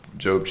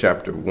Job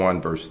chapter 1,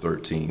 verse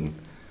 13.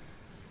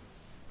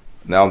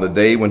 Now on the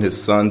day when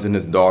his sons and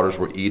his daughters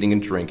were eating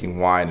and drinking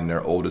wine in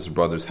their oldest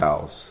brother's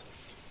house,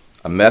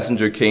 a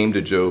messenger came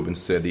to Job and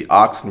said, the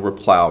oxen were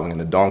plowing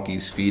and the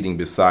donkeys feeding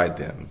beside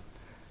them.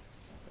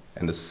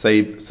 And the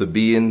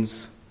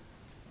Sabaeans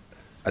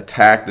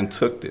attacked and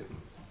took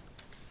them.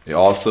 They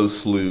also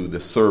slew the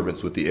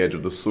servants with the edge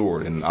of the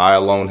sword, and I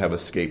alone have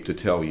escaped to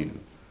tell you.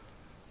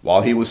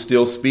 While he was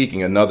still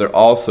speaking, another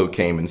also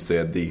came and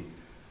said, the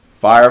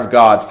fire of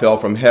God fell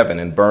from heaven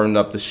and burned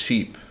up the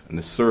sheep and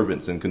the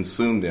servants and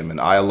consumed them, and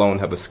I alone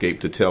have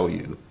escaped to tell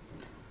you.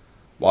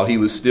 While he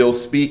was still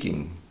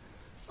speaking,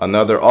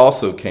 another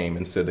also came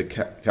and said,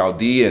 the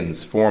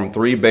Chaldeans formed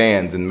 3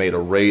 bands and made a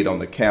raid on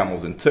the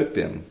camels and took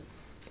them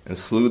and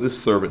slew the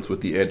servants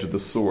with the edge of the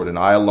sword, and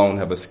I alone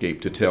have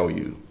escaped to tell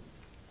you.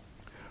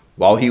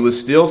 While he was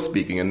still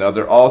speaking,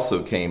 another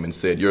also came and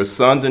said, your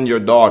sons and your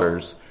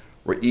daughters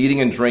were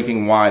eating and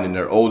drinking wine in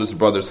their oldest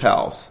brother's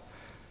house.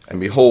 And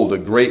behold, a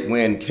great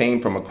wind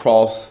came from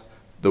across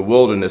the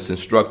wilderness and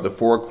struck the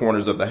 4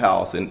 corners of the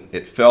house, and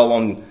it fell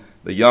on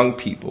the young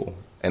people,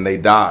 and they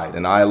died,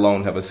 and I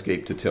alone have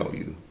escaped to tell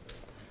you.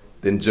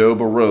 Then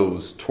Job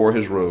arose, tore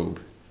his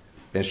robe,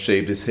 and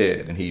shaved his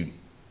head, and he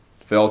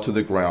fell to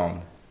the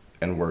ground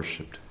and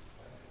worshipped.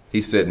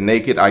 He said,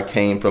 naked I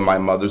came from my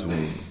mother's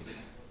womb,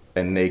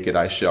 and naked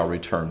I shall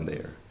return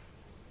there.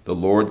 The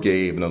Lord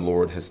gave, and the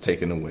Lord has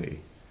taken away.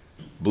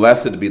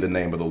 Blessed be the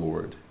name of the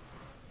Lord.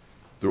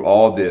 Through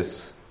all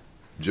this,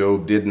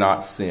 Job did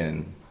not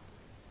sin,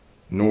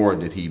 nor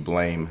did he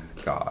blame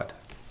God.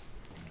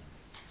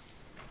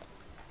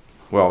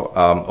 Well,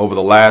 over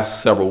the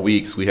last several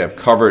weeks, we have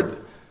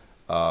covered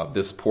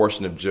this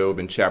portion of Job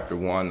in chapter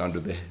 1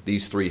 under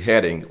these 3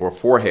 headings, or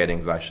 4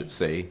 headings, I should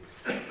say.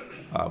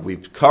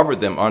 We've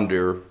covered them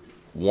under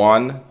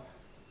 1,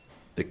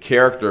 the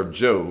character of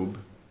Job;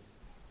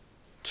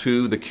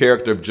 2, the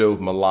character of Job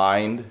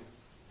maligned;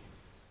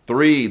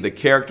 3, the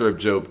character of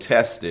Job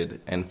tested;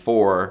 and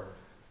 4,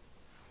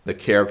 the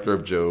character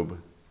of Job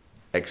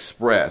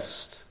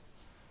expressed.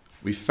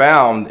 We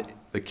found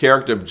the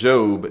character of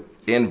Job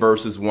in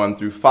verses 1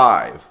 through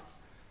 5.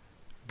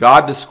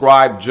 God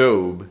described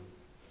Job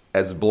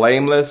as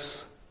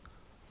blameless,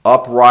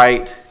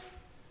 upright,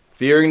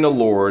 fearing the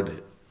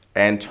Lord,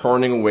 and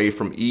turning away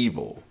from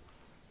evil.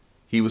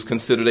 He was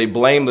considered a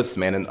blameless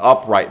man, an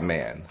upright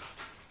man,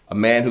 a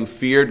man who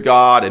feared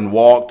God and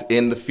walked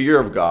in the fear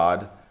of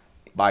God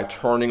by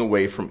turning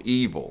away from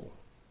evil.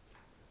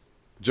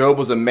 Job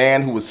was a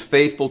man who was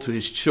faithful to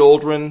his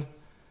children,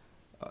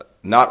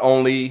 not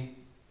only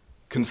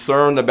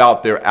concerned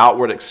about their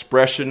outward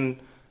expression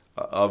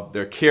of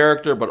their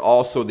character, but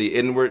also the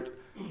inward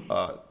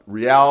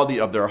reality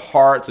of their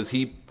hearts, as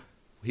he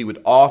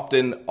would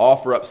often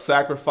offer up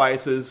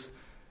sacrifices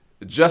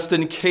just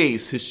in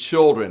case his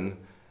children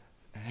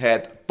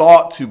had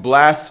thought to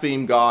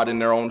blaspheme God in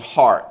their own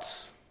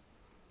hearts.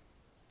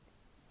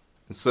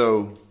 And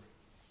so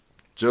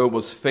Job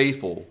was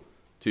faithful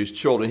to his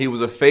children. He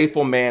was a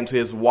faithful man to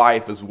his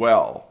wife as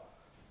well.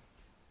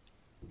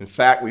 In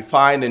fact, we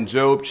find in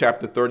Job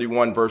chapter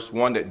 31, verse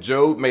 1, that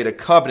Job made a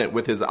covenant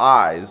with his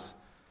eyes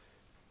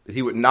that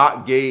he would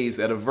not gaze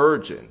at a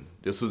virgin.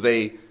 This was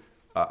a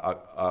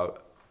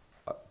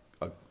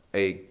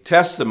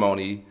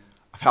testimony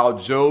of how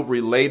Job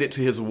related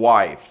to his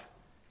wife.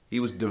 He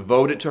was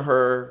devoted to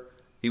her.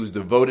 He was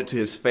devoted to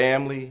his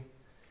family.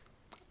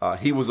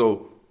 He was a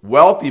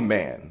wealthy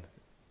man.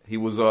 He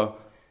was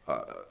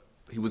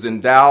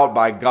endowed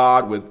by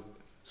God with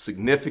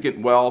significant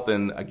wealth.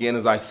 And again,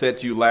 as I said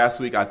to you last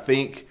week, I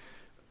think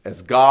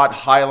as God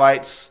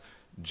highlights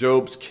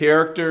Job's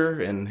character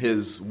and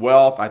his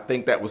wealth, I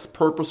think that was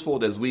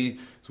purposeful, as we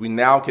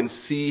now can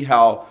see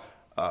how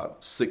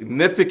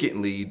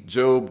significantly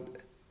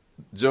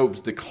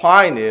Job's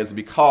decline is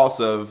because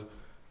of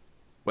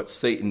what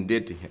Satan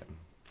did to him.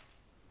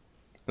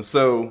 And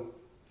so,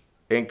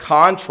 in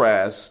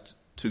contrast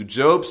to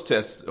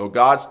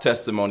God's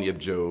testimony of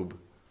Job,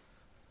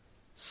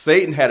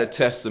 Satan had a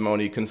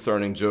testimony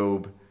concerning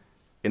Job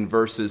in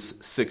verses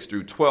 6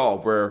 through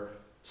 12, where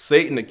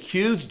Satan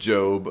accused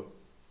Job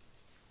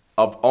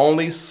of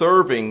only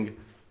serving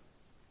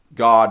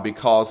God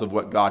because of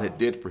what God had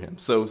did for him.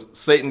 So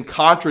Satan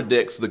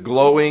contradicts the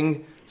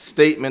glowing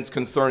statements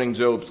concerning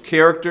Job's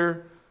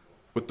character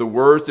with the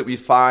words that we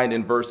find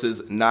in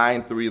verses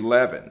 9 through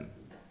 11,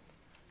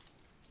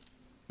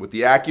 with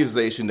the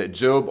accusation that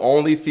Job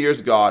only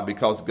fears God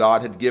because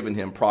God had given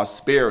him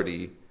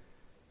prosperity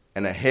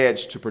and a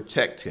hedge to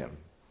protect him.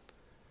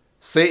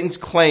 Satan's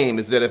claim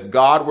is that if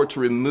God were to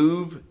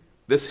remove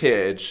this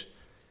hedge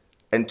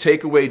and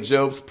take away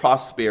Job's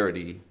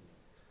prosperity,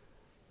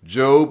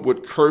 Job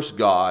would curse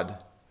God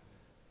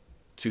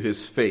to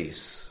his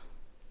face.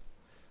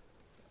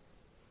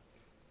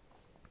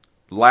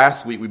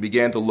 Last week, we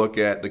began to look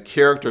at the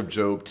character of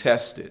Job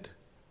tested.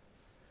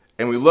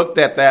 And we looked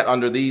at that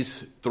under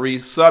these 3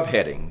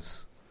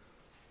 subheadings: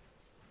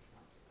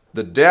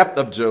 the depth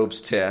of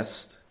Job's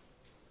test,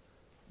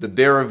 the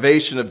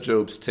derivation of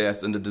Job's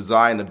test and the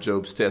design of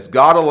Job's test.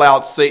 God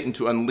allowed Satan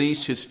to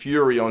unleash his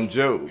fury on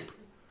Job.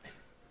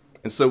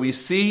 And so we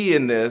see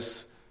in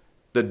this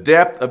the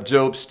depth of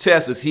Job's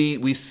test as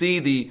we see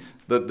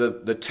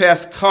the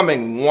test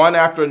coming one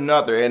after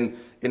another and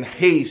in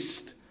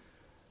haste,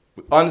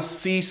 with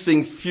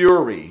unceasing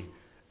fury.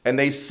 And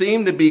they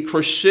seem to be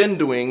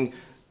crescendoing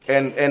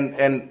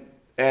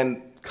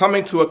and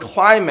coming to a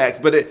climax,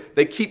 but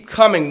they keep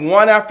coming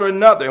one after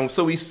another. And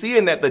so we see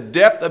in that the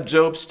depth of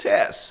Job's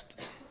test,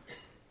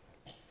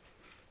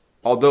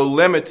 although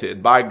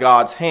limited by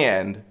God's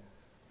hand,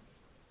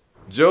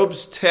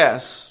 Job's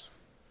tests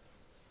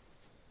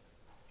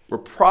were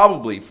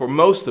probably, for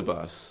most of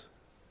us,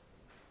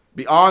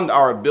 beyond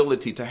our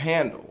ability to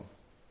handle.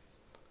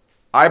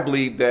 I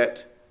believe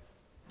that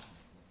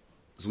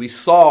as we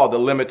saw the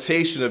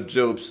limitation of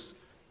Job's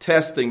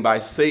testing by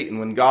Satan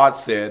when God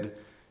said,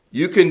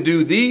 "You can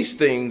do these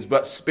things,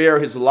 but spare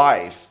his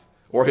life,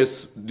 or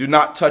do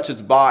not touch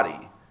his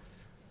body."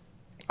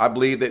 I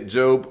believe that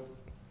Job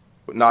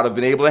would not have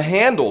been able to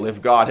handle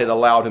if God had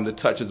allowed him to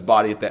touch his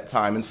body at that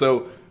time. And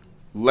so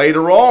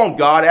later on,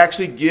 God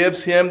actually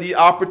gives him the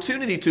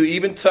opportunity to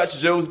even touch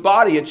Job's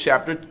body in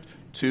chapter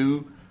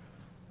 2,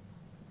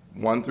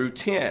 1 through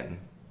 10.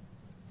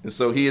 And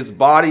so his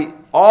body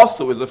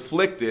also is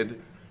afflicted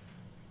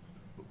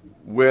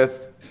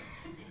with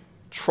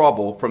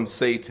trouble from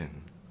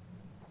Satan.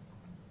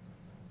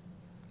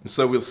 And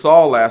so we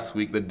saw last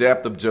week the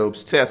depth of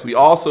Job's test. We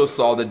also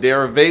saw the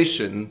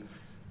derivation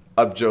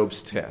of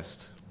Job's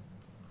test.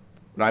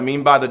 What I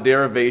mean by the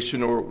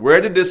derivation, or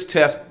where did this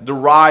test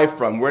derive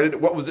from?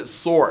 What was its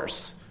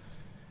source?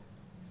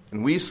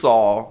 And we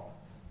saw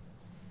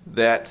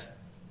that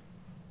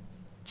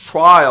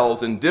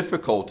trials and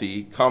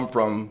difficulty come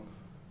from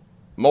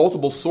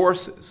multiple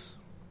sources.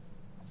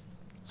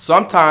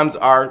 Sometimes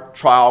our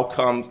trials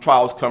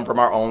come from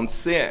our own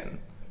sin.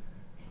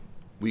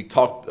 We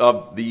talked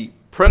of the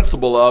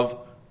principle of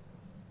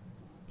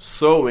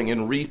sowing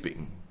and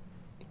reaping.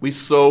 We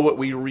sow what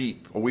we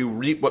reap, or we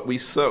reap what we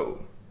sow.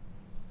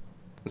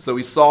 And so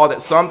we saw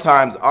that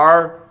sometimes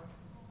our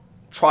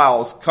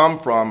trials come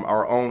from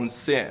our own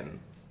sin.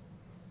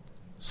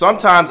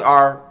 Sometimes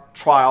our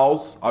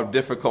trials, our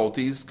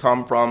difficulties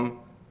come from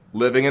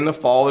living in the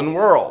fallen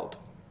world.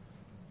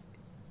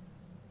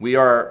 We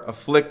are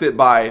afflicted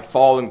by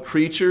fallen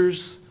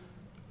creatures,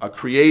 a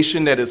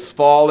creation that is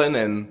fallen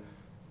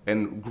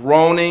and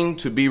groaning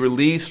to be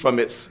released from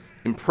its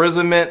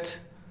imprisonment,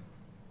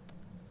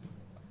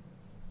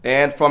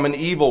 and from an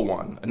evil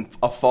one,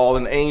 a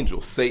fallen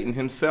angel, Satan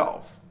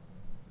himself.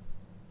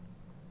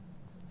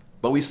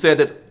 But we said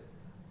that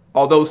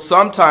although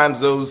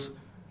sometimes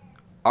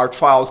our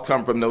trials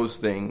come from those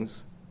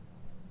things,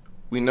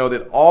 we know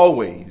that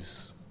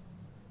always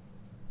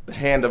the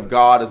hand of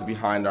God is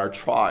behind our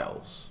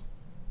trials.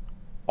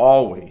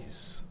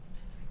 Always.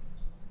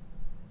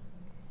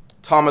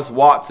 Thomas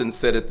Watson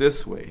said it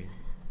this way: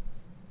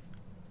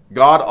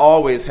 God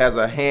always has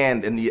a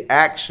hand in the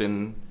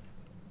action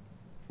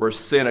where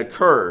sin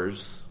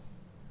occurs,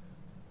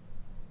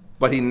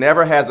 but he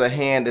never has a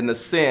hand in the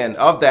sin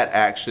of that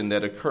action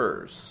that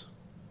occurs.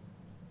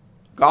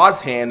 God's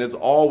hand is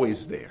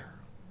always there.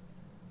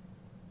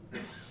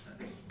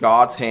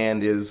 God's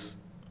hand is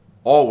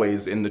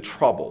always in the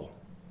trouble.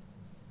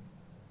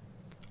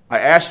 I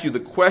asked you the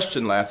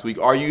question last week,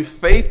 are you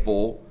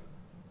faithful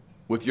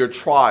with your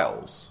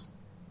trials?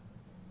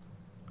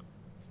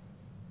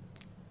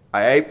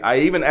 I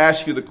even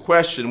asked you the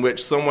question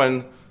which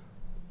someone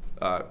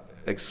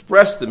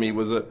expressed to me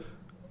was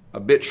a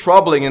bit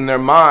troubling in their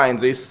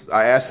minds.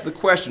 I asked the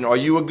question, are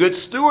you a good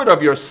steward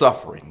of your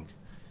suffering?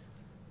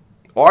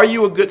 Are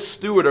you a good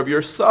steward of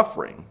your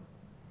suffering?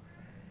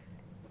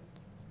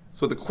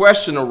 So the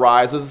question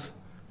arises,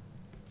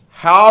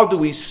 how do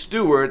we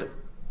steward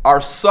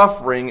our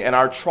suffering and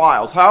our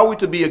trials? How are we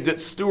to be a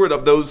good steward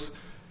of those,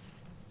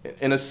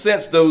 in a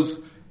sense, those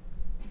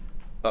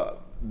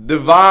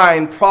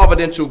divine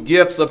providential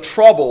gifts of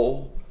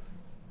trouble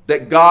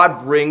that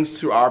God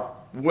brings our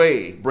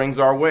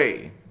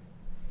way?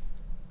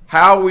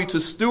 How are we to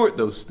steward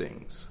those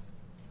things?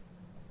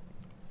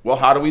 Well,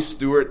 how do we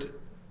steward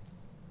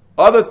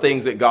other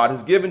things that God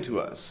has given to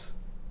us?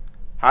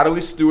 How do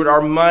we steward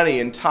our money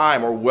and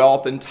time, or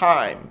wealth and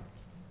time?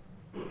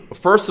 Well,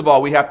 first of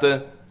all, we have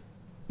to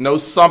know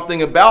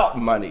something about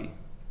money.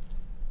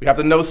 We have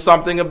to know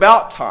something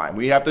about time.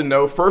 We have to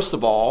know, first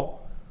of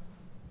all,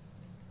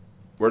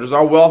 where does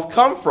our wealth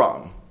come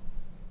from?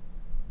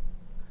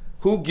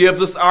 Who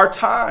gives us our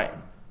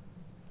time?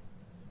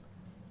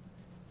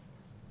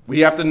 We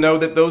have to know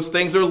that those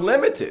things are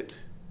limited.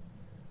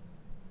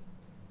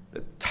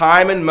 That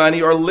time and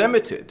money are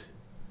limited.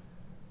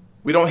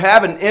 We don't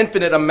have an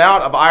infinite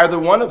amount of either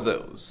one of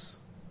those.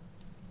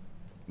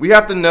 We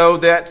have to know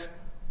that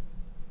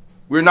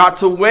we're not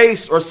to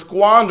waste or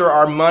squander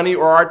our money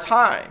or our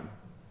time.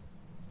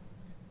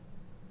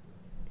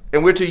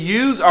 And we're to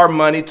use our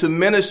money to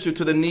minister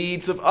to the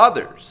needs of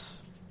others.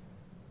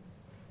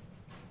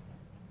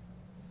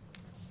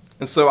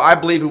 And so I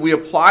believe if we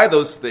apply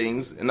those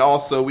things, and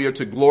also we are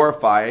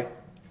to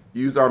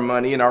use our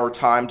money and our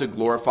time to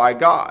glorify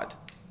God.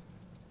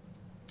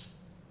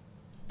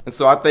 And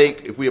so I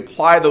think if we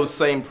apply those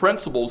same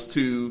principles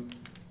to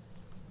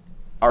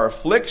our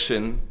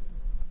affliction,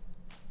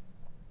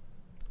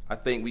 I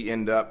think we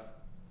end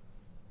up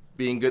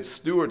being good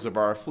stewards of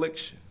our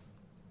affliction.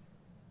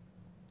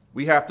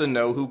 We have to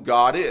know who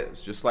God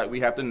is, just like we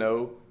have to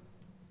know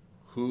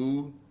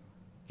who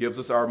gives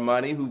us our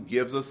money, who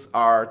gives us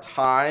our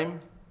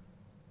time.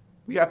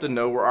 We have to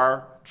know where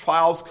our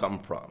trials come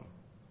from.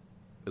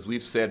 As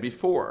we've said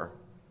before,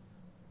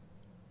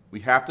 we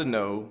have to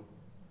know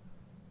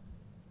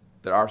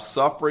that our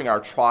suffering, our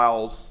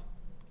trials,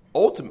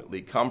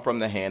 ultimately come from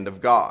the hand of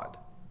God.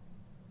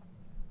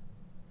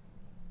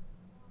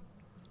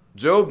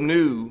 Job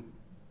knew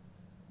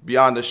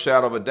beyond a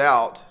shadow of a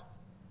doubt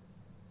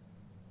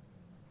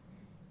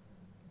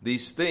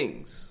these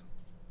things.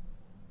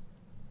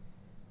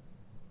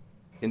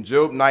 In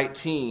Job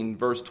 19,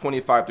 verse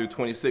 25 through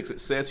 26,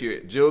 it says here,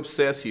 Job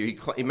says here,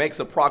 he makes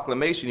a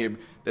proclamation here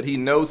that he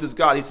knows his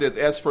God. He says,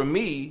 "As for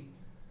me,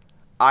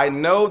 I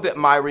know that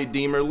my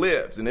Redeemer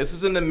lives." And this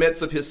is in the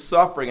midst of his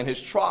suffering and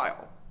his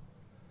trial.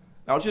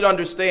 Now, I want you to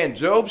understand,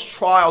 Job's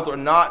trials are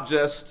not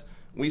just,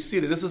 we see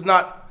that this is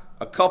not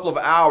a couple of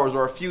hours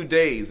or a few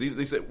days.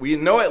 We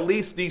know at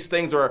least these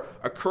things are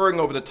occurring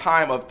over the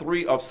time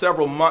of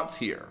several months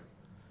here.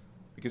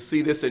 You can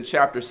see this in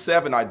chapter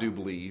 7, I do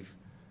believe,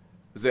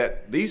 is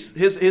that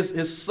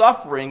his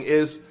suffering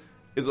is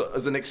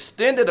an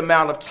extended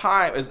amount of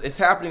time, is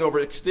happening over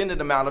an extended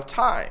amount of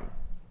time.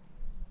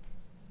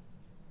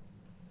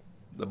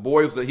 The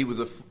boils that he was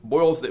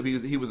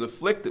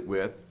afflicted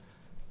with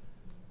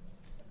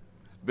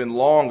have been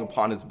long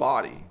upon his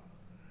body.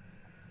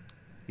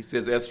 He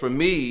says, "As for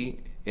me,"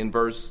 in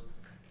verse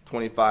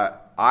 25,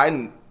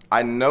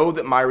 I know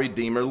that my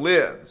Redeemer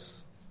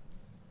lives,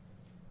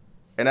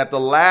 and at the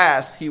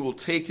last he will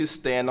take his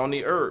stand on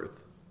the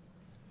earth.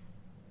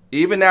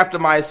 Even after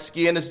my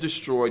skin is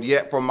destroyed,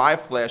 yet for my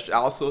flesh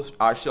also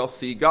I shall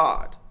see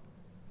God.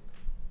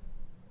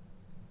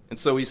 And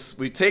so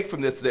we take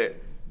from this that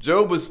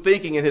Job was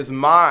thinking in his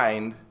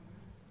mind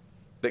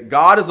that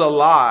God is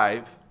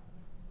alive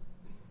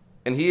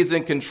and he is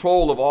in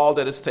control of all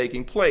that is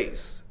taking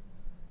place.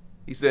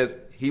 He says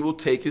he will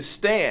take his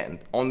stand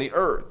on the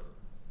earth.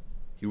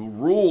 He will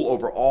rule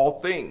over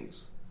all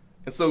things.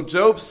 And so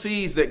Job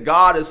sees that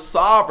God is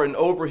sovereign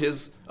over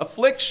his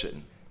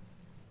affliction.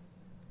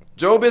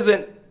 Job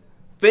isn't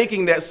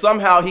thinking that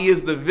somehow he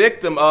is the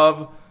victim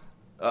of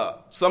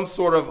some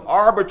sort of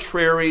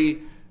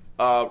arbitrary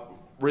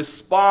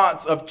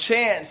response of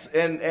chance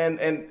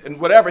and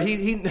whatever.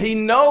 He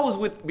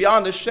knows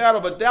beyond a shadow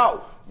of a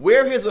doubt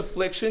where his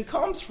affliction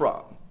comes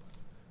from.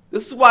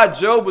 This is why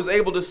Job was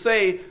able to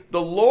say,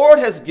 "The Lord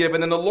has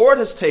given and the Lord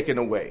has taken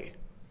away.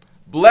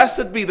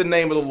 Blessed be the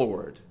name of the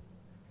Lord."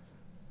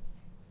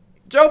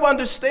 Job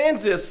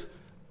understands this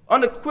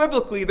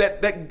unequivocally,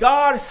 that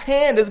God's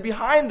hand is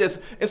behind this.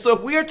 And so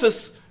if we are to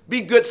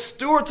be good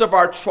stewards of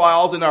our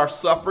trials and our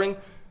suffering,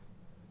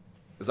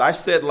 as I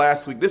said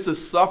last week, this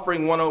is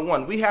suffering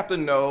 101. We have to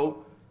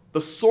know the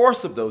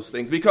source of those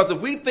things. Because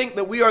if we think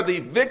that we are the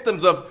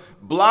victims of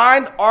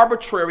blind,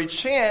 arbitrary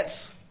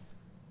chance,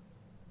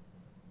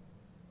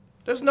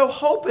 there's no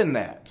hope in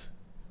that.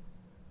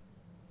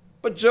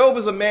 But Job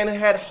is a man who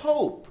had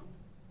hope.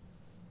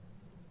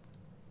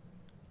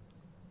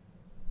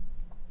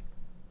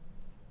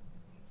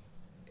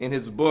 In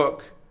his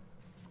book,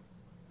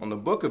 on the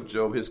book of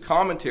Job, his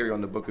commentary on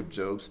the book of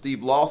Job,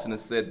 Steve Lawson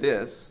has said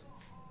this.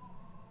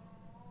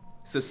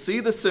 He says, "See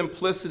the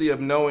simplicity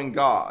of knowing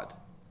God.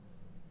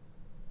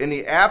 In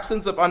the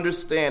absence of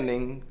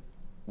understanding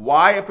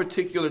why a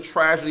particular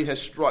tragedy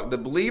has struck, the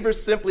believer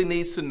simply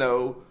needs to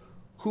know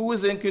who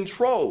is in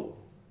control.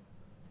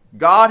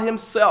 God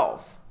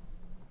himself.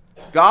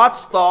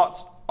 God's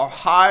thoughts are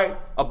high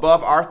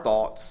above our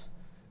thoughts,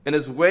 and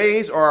his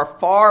ways are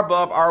far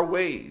above our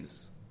ways.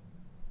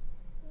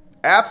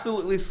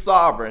 Absolutely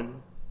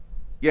sovereign,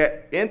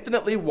 yet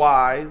infinitely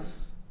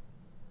wise,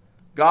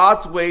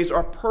 God's ways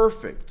are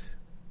perfect.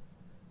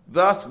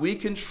 Thus, we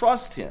can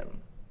trust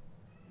him.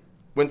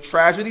 When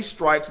tragedy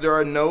strikes, there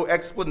are no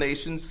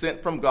explanations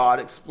sent from God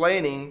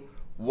explaining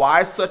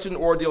why such an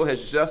ordeal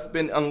has just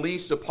been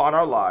unleashed upon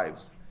our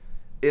lives.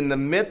 In the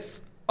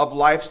midst of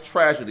life's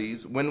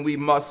tragedies, when we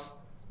most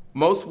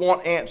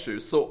want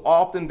answers, so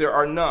often there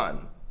are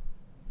none.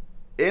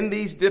 In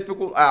these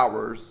difficult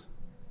hours,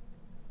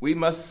 we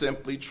must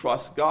simply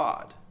trust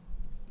God."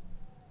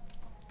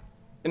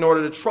 In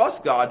order to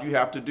trust God, you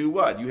have to do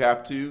what? You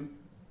have to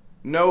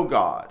know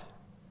God.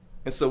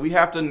 And so we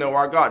have to know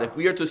our God. If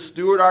we are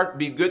to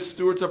be good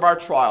stewards of our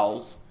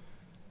trials,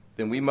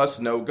 then we must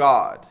know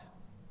God.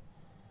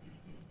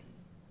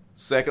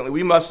 Secondly,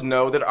 we must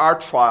know that our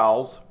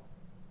trials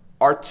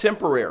are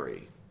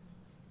temporary.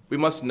 We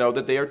must know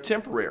that they are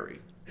temporary.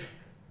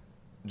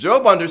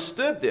 Job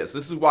understood this.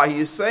 This is why he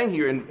is saying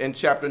here in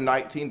chapter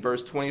 19,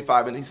 verse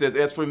 25, and he says,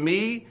 "As for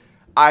me,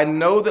 I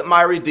know that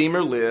my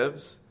Redeemer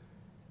lives,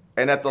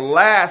 and at the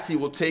last he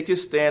will take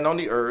his stand on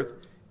the earth.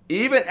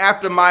 Even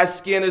after my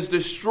skin is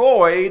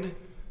destroyed,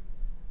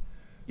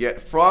 yet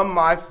from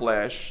my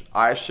flesh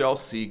I shall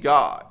see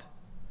God.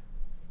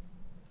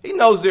 He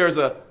knows there's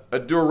a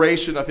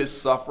duration of his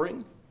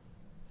suffering,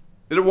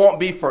 that it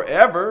won't be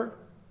forever.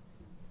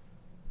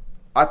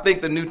 I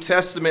think the New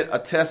Testament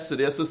attests to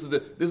this. This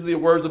is the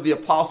words of the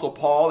Apostle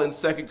Paul in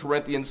 2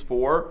 Corinthians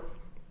 4,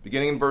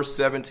 beginning in verse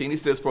 17. He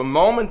says, "For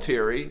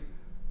momentary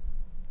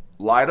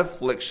light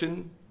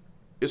affliction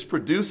is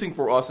producing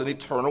for us an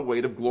eternal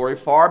weight of glory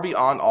far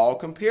beyond all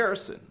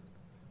comparison.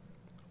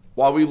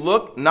 While we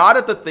look not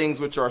at the things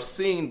which are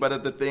seen, but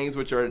at the things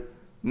which are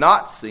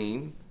not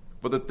seen.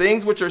 For the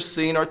things which are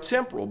seen are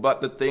temporal,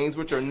 but the things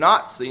which are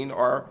not seen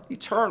are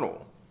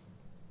eternal."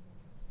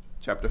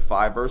 Chapter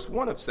 5, verse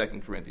 1 of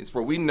 2 Corinthians.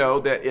 "For we know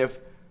that if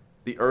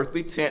the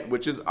earthly tent,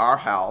 which is our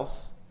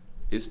house,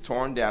 is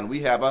torn down,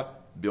 we have a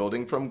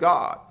building from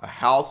God, a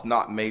house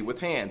not made with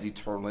hands,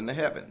 eternal in the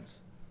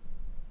heavens."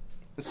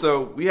 And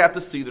so we have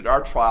to see that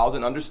our trials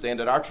and understand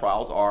that our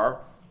trials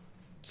are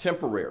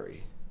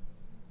temporary.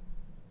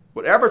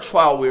 Whatever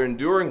trial we're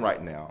enduring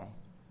right now,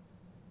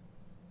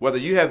 whether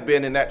you have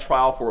been in that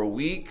trial for a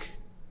week,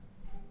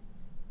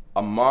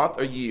 a month,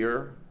 a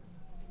year,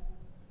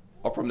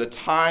 or from the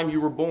time you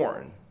were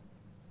born,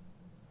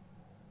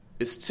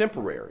 it's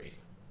temporary.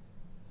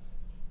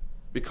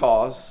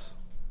 Because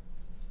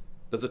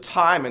there's a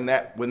time in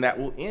that when that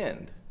will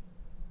end.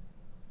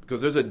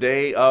 Because there's a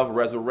day of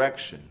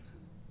resurrection.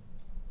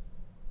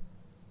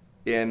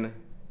 And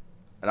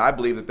I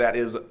believe that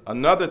is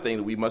another thing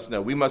that we must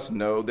know. We must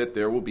know that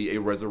there will be a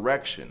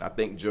resurrection. I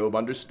think Job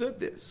understood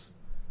this.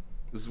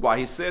 This is why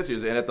he says here,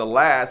 "And at the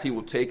last he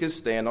will take his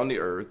stand on the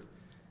earth,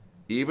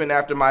 even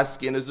after my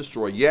skin is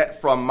destroyed.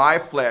 Yet from my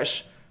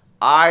flesh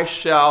I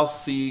shall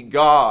see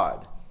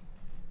God."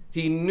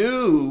 He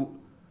knew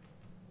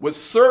with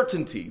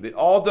certainty that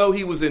although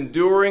he was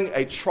enduring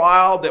a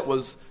trial that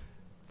was,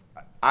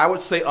 I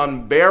would say,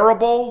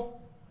 unbearable,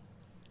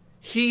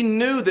 he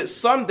knew that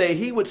someday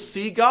he would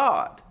see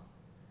God.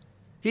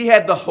 He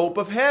had the hope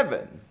of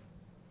heaven.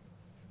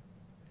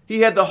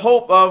 He had the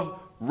hope of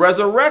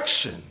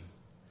resurrection.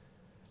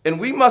 And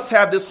we must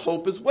have this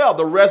hope as well.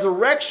 The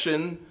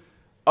resurrection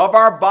of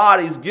our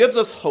bodies gives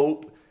us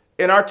hope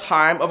in our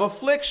time of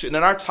affliction,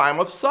 in our time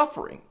of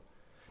suffering.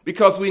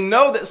 Because we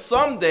know that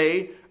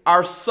someday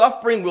our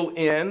suffering will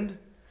end,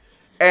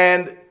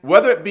 and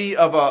whether it be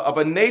of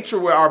a nature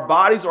where our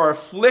bodies are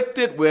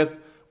afflicted with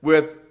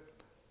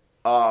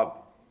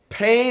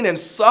pain and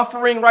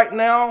suffering right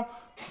now,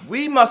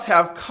 we must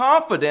have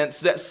confidence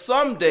that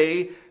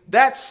someday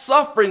that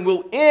suffering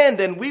will end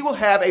and we will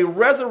have a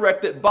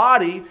resurrected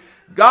body.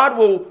 God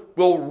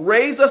will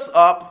raise us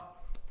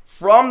up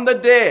from the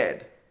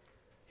dead.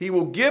 He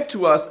will give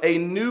to us a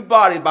new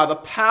body by the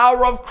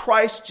power of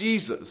Christ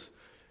Jesus,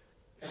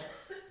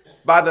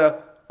 by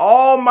the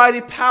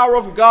almighty power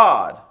of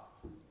God.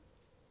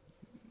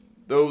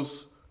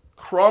 Those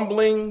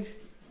crumbling,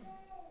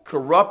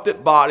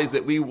 corrupted bodies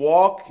that we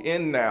walk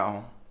in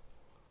now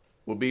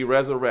will be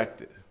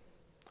resurrected.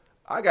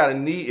 I got a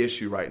knee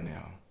issue right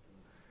now.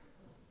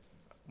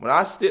 When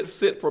I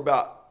sit for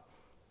about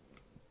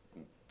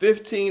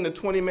 15 to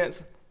 20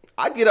 minutes,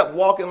 I get up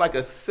walking like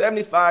a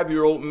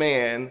 75-year-old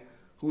man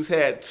who's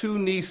had 2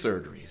 knee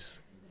surgeries.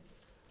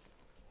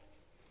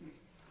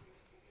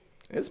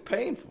 It's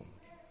painful.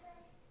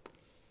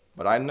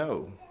 But I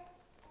know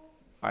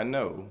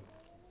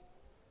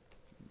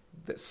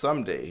that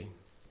someday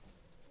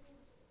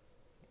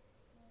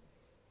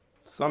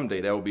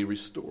that will be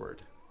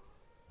restored.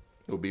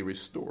 It will be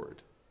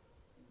restored.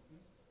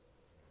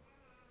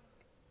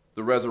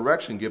 The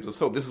resurrection gives us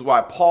hope. This is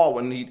why Paul,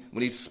 when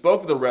he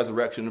spoke of the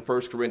resurrection in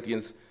 1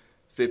 Corinthians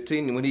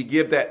 15, when he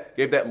gave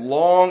that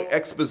long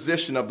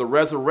exposition of the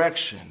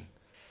resurrection,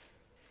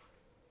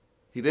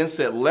 he then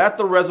said, "Let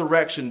the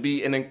resurrection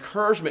be an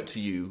encouragement to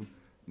you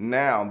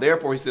now."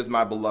 Therefore, he says,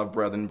 "My beloved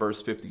brethren,"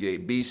 verse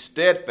 58, "be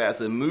steadfast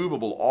and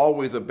immovable,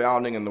 always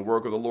abounding in the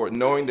work of the Lord,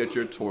 knowing that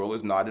your toil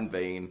is not in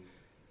vain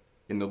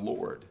in the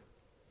Lord."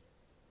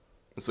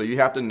 And so you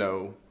have to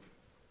know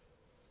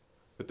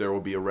that there will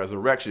be a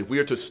resurrection. If we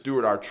are to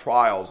steward our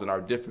trials and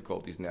our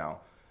difficulties now,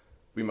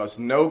 we must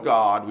know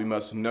God, we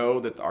must know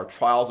that our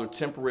trials are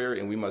temporary,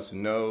 and we must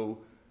know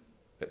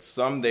that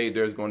someday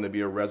there's going to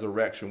be a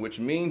resurrection, which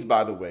means,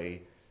 by the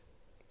way,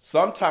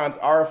 sometimes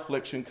our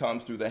affliction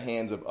comes through the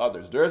hands of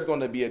others. There's going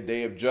to be a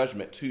day of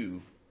judgment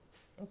too.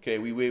 Okay,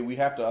 we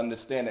have to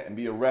understand that and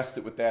be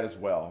arrested with that as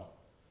well.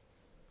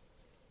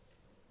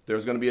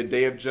 There's going to be a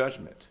day of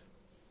judgment,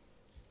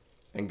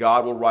 and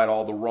God will right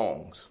all the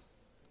wrongs.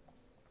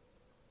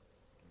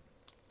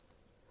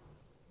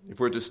 If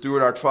we're to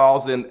steward our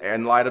trials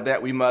in light of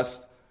that, we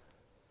must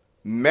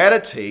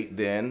meditate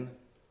then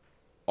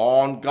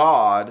on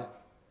God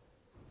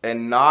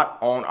and not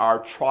on our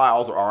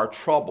trials or our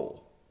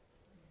trouble.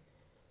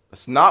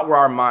 That's not where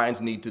our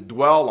minds need to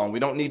dwell on. We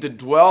don't need to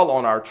dwell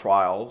on our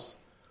trials.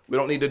 We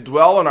don't need to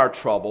dwell on our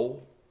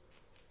trouble.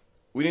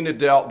 We need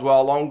to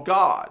dwell on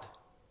God.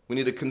 We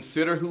need to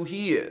consider who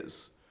He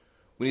is.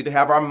 We need to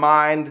have our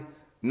mind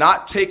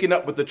not taken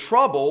up with the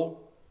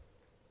trouble,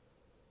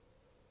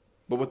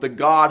 but with the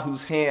God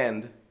whose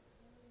hand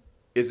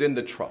is in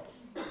the trouble.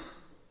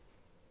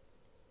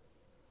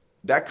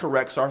 That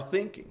corrects our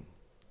thinking.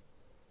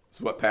 It's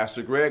what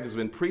Pastor Greg has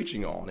been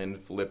preaching on in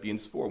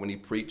Philippians 4 when he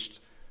preached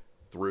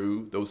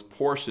through those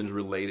portions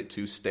related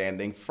to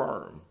standing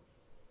firm.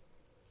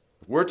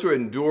 If we're to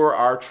endure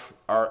our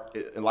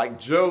like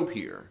Job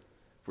here,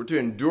 if we're to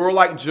endure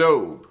like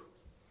Job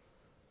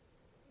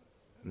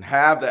and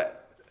have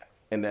that,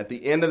 and at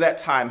the end of that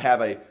time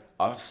have a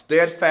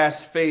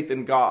steadfast faith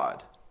in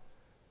God,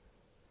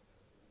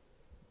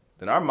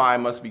 then our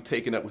mind must be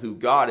taken up with who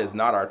God is,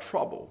 not our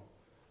trouble.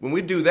 When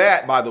we do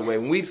that, by the way,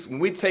 when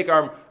we take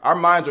our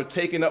minds are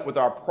taken up with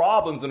our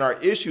problems and our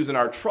issues and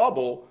our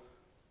trouble,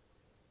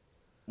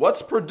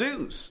 what's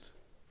produced?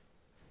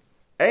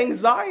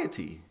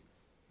 Anxiety.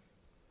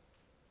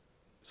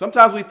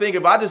 Sometimes we think,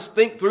 if I just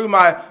think through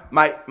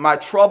my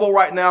trouble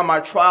right now, my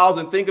trials,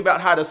 and think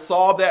about how to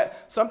solve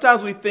that,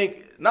 sometimes we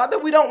think, not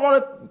that we don't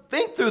want to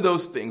think through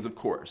those things, of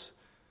course,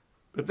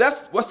 but if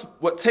that's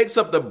what takes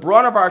up the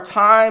brunt of our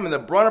time and the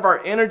brunt of our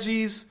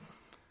energies,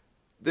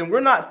 then we're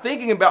not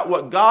thinking about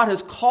what God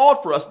has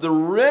called for us. The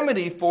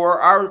remedy for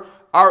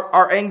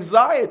our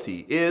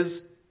anxiety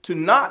is to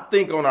not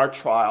think on our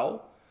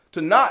trial,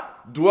 to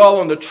not dwell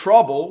on the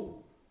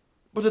trouble,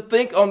 but to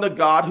think on the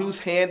God whose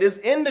hand is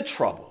in the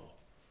trouble.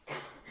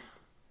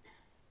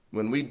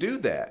 When we do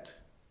that,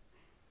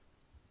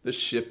 the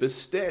ship is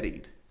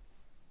steadied.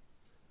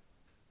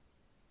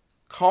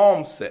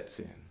 Calm sets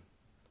in.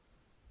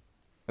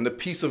 And the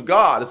peace of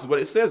God, this is what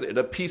it says,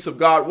 the peace of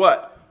God,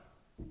 what?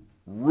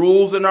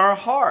 Rules in our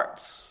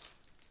hearts.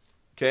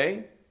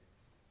 Okay?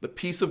 The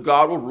peace of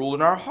God will rule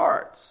in our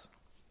hearts.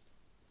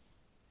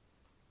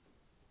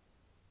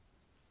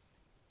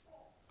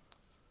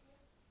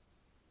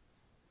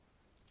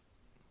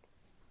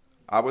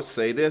 I would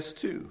say this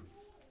too.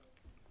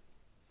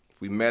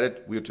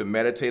 If we are to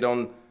meditate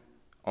on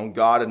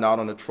God and not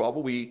on the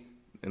trouble,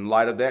 in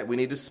light of that, we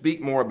need to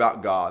speak more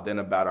about God than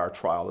about our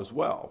trial as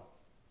well.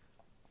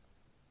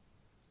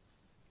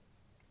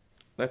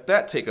 Let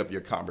that take up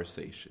your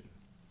conversation.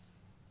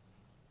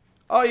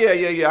 Oh,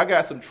 yeah, I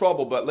got some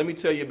trouble, but let me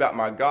tell you about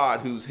my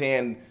God whose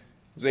hand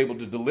was able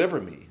to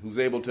deliver me,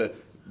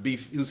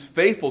 who's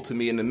faithful to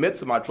me in the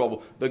midst of my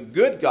trouble. The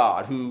good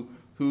God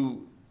whose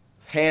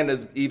hand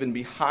is even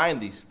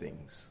behind these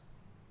things.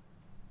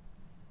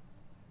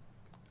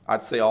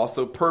 I'd say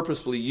also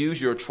purposefully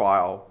use your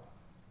trial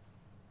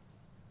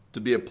to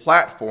be a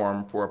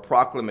platform for a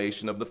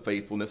proclamation of the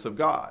faithfulness of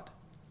God.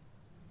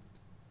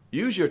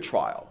 Use your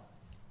trial.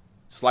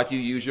 It's like you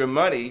use your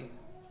money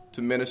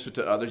to minister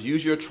to others.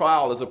 Use your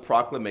trial as a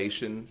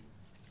proclamation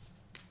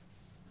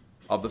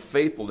of the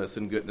faithfulness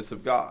and goodness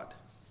of God.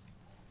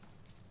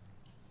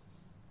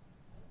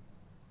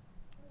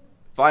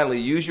 Finally,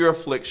 use your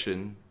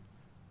affliction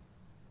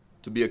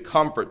to be a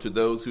comfort to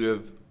those who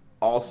have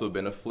also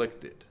been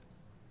afflicted.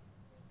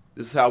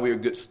 This is how we are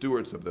good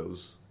stewards of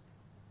those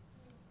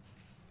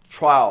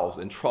trials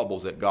and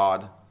troubles that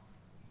God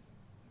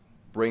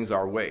brings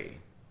our way.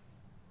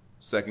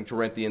 2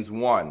 Corinthians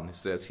 1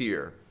 says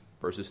here,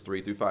 verses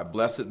 3 through 5,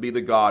 "Blessed be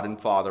the God and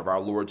Father of our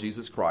Lord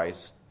Jesus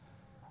Christ,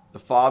 the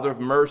Father of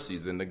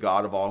mercies and the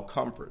God of all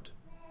comfort,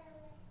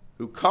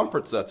 who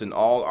comforts us in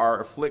all our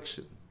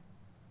affliction,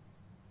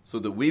 so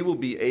that we will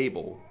be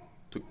able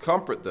to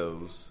comfort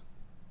those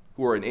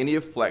who are in any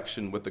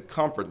affliction with the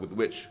comfort with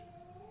which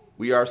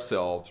we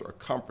ourselves are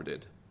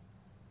comforted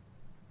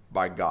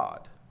by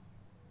God."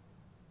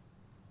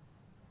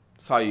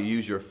 That's how you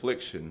use your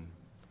affliction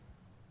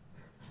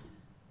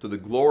to the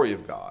glory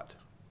of God.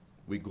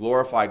 We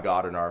glorify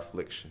God in our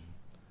affliction.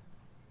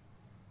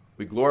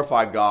 We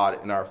glorify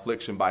God in our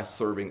affliction by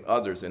serving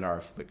others in our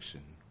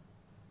affliction.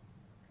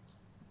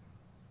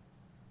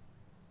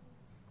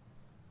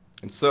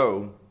 And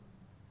so,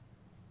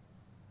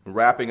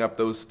 wrapping up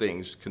those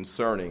things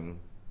concerning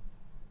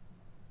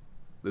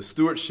the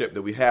stewardship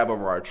that we have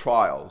over our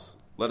trials,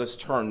 let us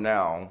turn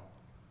now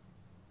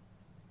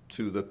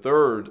to the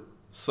third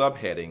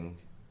subheading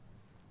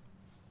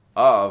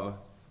of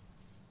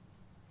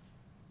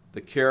the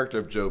character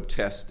of Job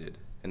tested,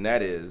 and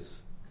that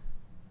is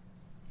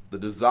the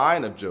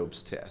design of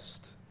Job's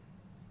test.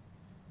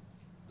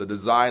 The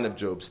design of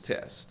Job's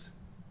test.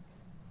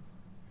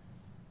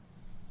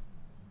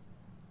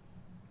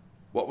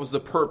 What was the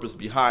purpose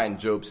behind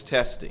Job's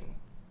testing?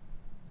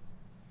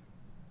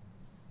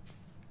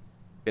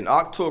 In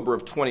October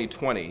of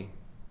 2020,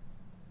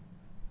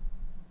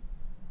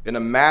 in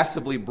a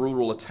massively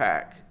brutal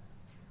attack,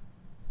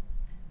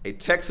 a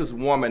Texas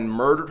woman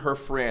murdered her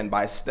friend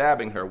by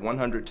stabbing her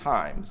 100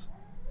 times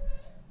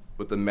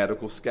with a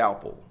medical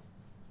scalpel.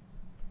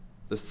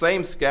 The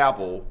same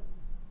scalpel,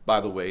 by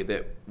the way,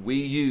 that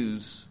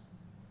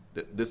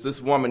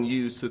this woman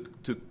used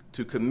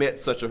to commit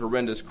such a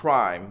horrendous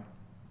crime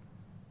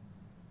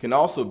can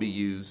also be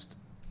used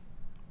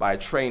by a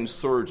trained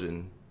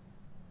surgeon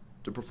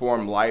to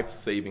perform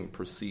life-saving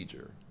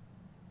procedure.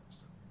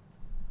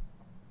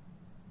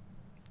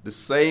 The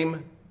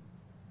same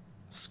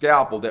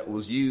scalpel that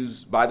was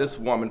used by this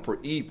woman for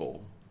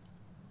evil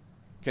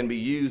can be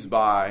used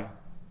by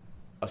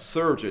a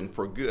surgeon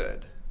for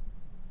good,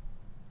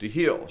 to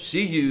heal.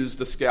 She used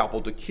the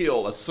scalpel to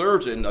kill. A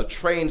surgeon, a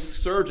trained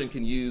surgeon,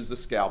 can use the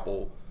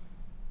scalpel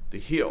to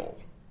heal.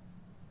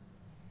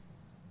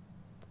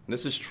 And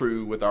this is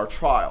true with our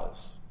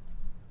trials.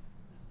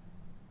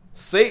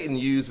 Satan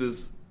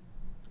uses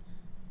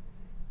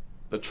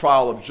the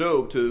trial of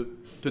Job to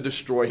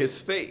destroy his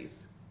faith.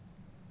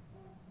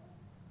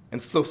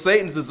 And so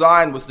Satan's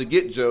design was to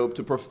get Job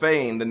to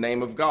profane the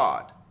name of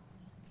God.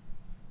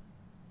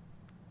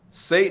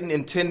 Satan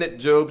intended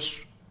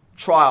Job's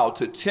trial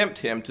to tempt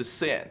him to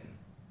sin.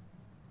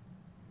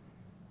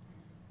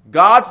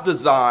 God's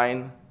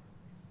design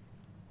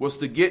was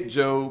to get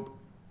Job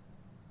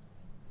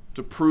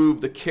to prove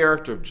the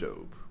character of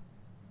Job.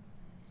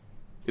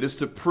 It is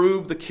to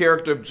prove the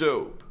character of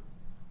Job.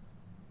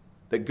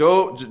 That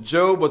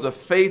Job was a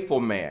faithful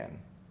man.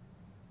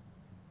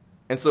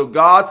 And so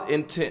God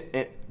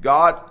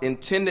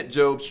intended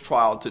Job's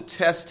trial to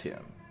test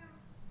him,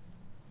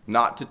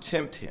 not to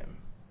tempt him.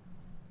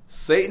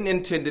 Satan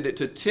intended it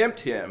to tempt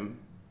him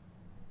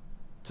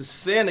to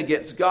sin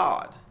against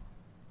God.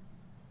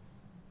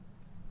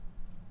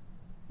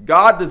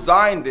 God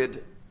designed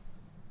it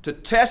to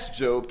test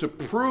Job, to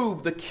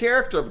prove the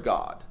character of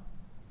God.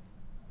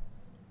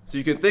 So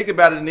you can think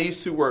about it in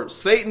these two words.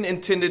 Satan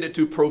intended it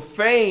to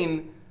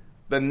profane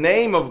the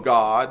name of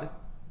God.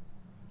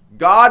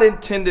 God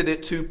intended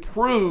it to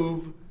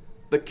prove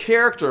the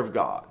character of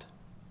God.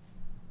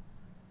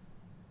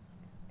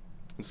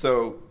 And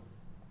so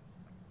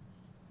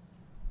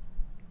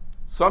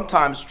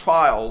sometimes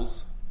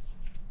trials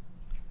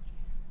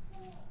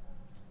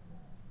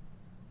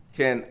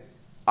can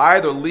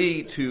either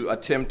lead to a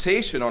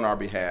temptation on our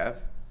behalf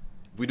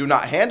if we do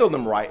not handle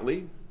them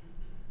rightly,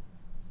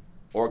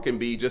 or it can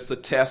be just a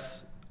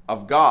test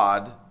of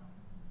God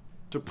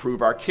to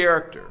prove our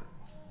character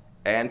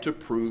and to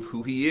prove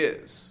who he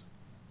is.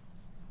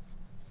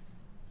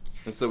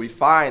 And so we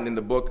find in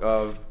the book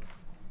of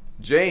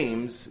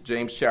James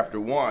chapter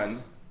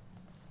 1,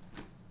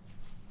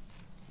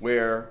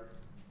 where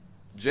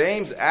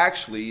James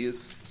actually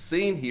is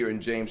seen here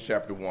in James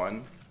chapter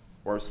 1,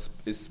 or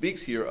it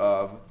speaks here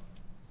of, let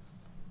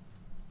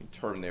me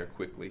turn there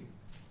quickly.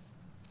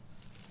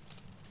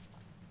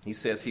 He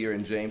says here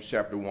in James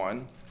chapter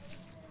 1,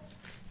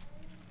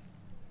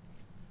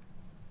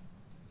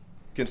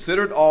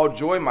 "Consider it all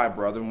joy, my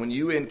brethren, when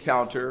you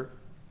encounter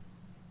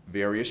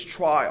various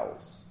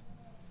trials,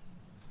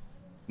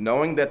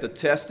 knowing that the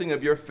testing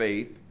of your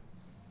faith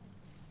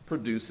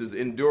produces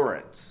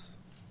endurance.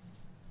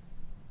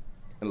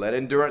 And let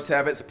endurance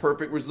have its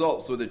perfect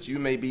result, so that you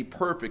may be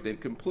perfect and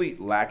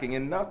complete, lacking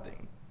in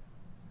nothing."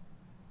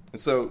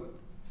 And so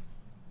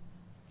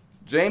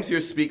James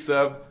here speaks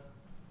of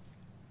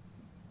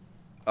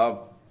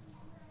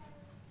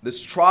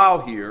this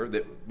trial here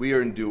that we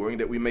are enduring,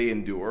 that we may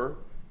endure,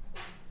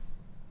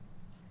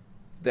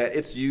 that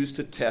it's used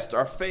to test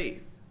our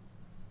faith,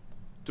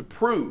 to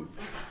prove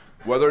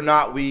whether or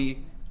not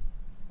we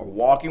are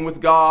walking with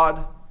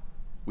God,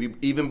 we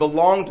even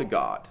belong to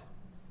God.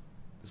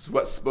 This is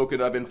what's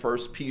spoken of in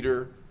 1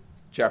 Peter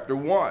chapter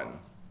 1.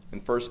 In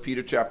 1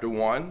 Peter chapter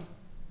 1,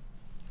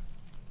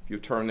 if you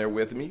turn there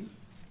with me,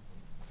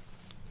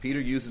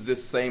 Peter uses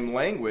this same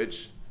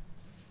language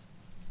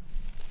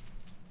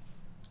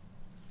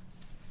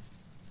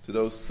to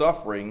those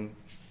suffering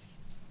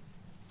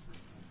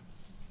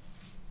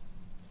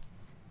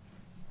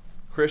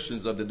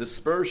Christians of the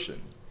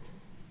dispersion.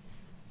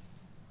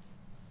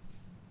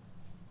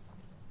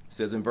 It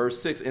says in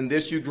verse 6, "In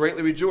this you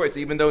greatly rejoice,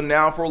 even though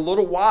now for a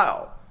little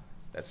while,"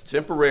 that's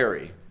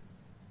temporary,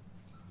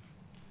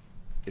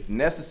 "if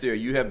necessary,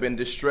 you have been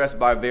distressed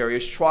by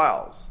various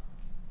trials,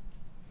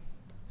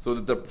 so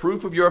that the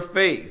proof of your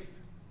faith,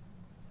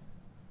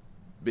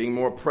 being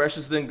more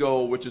precious than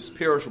gold, which is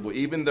perishable,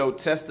 even though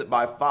tested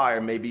by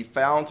fire, may be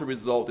found to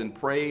result in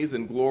praise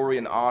and glory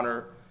and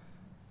honor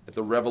at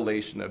the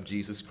revelation of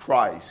Jesus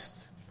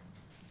Christ."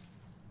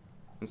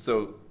 And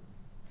so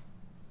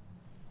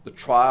the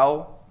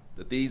trial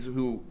that these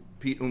whom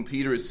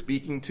Peter is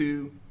speaking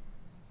to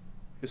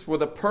is for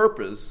the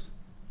purpose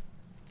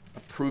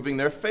of proving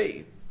their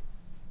faith.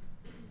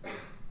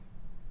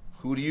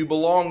 Who do you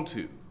belong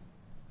to?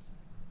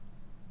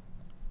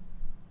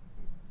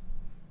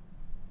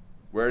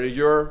 Where does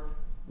your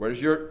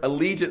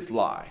allegiance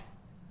lie?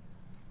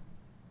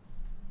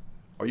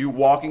 Are you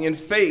walking in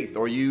faith?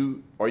 Or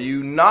are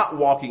you not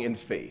walking in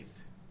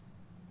faith?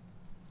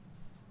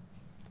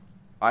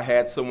 I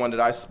had someone that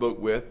I spoke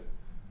with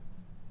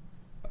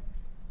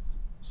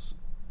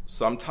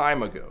some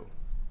time ago.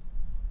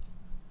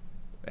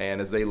 And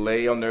as they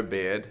lay on their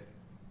bed,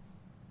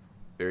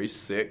 very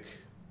sick,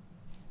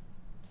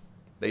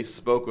 they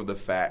spoke of the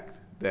fact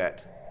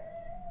that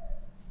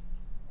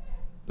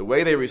the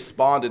way they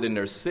responded in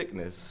their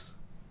sickness,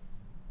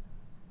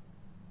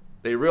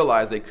 they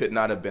realized they could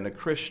not have been a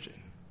Christian.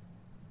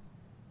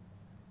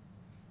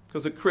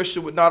 Because a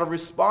Christian would not have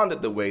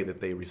responded the way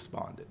that they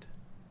responded.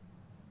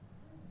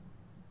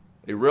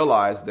 They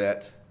realize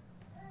that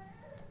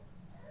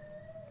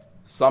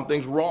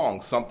something's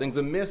wrong, something's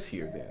amiss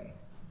here then.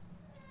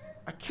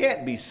 I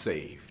can't be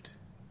saved.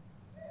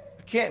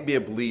 I can't be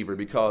a believer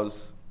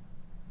because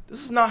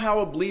this is not how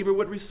a believer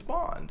would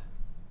respond.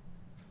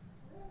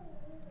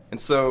 And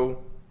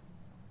so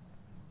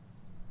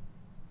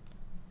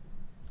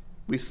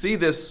we see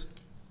this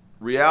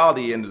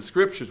reality in the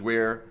scriptures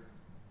where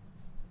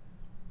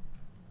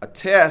a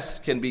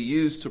test can be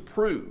used to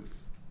prove.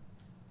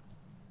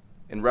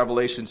 In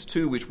Revelations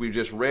 2, which we've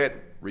just read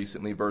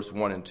recently, verse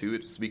 1 and 2,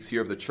 it speaks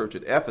here of the church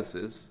at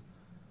Ephesus.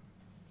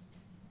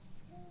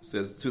 It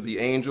says, to the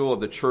angel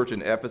of the church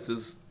in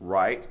Ephesus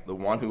write, the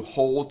one who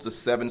holds the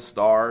 7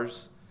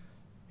 stars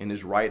in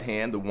his right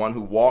hand, the one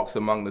who walks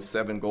among the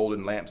 7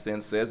 golden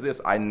lampstands, says this,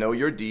 I know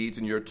your deeds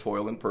and your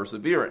toil and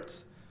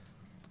perseverance,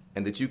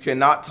 and that you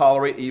cannot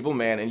tolerate evil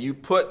man, and you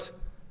put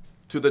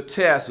to the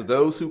test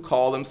those who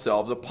call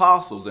themselves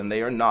apostles, and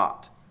they are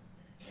not.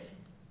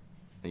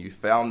 And you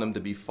found them to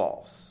be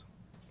false.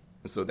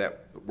 And so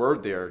that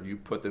word there, you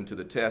put them to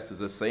the test, is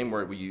the same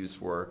word we use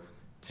for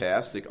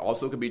test. It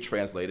also could be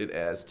translated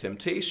as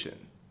temptation.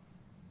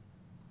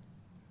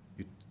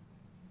 You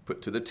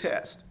put to the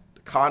test. The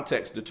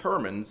context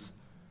determines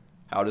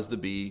how does the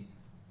be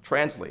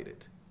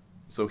translated.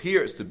 So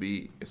here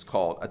it's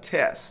called a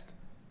test.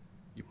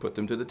 You put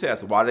them to the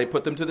test. Why do they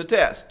put them to the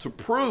test? To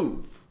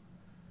prove,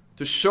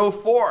 to show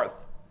forth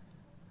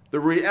the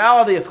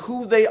reality of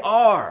who they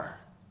are.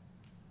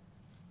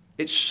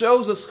 It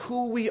shows us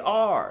who we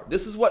are.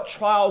 This is what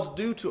trials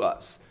do to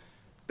us.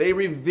 They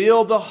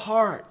reveal the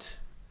heart.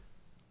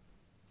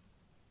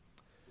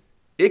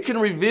 It can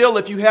reveal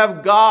if you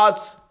have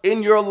gods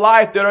in your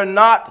life that are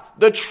not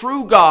the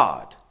true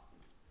God.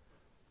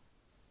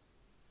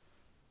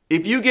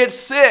 If you get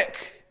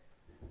sick,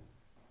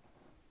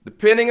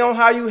 depending on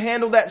how you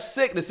handle that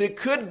sickness, it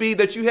could be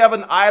that you have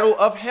an idol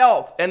of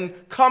health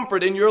and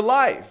comfort in your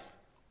life.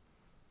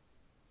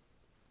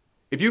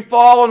 If you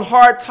fall on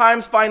hard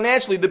times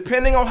financially,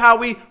 depending on how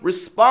we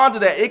respond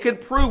to that, it can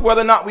prove whether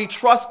or not we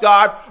trust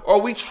God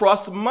or we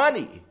trust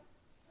money.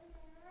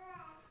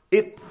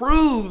 It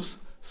proves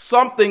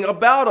something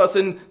about us.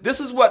 And this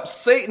is what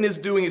Satan is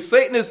doing.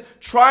 Satan is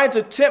trying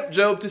to tempt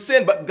Job to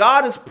sin, but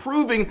God is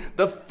proving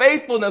the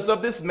faithfulness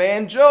of this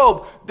man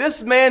Job.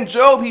 This man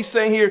Job, he's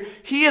saying here,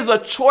 he is a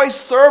choice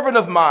servant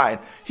of mine.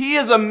 He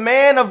is a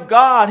man of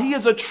God. He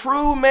is a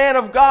true man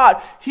of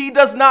God. He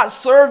does not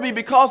serve me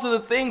because of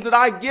the things that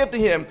I give to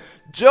him.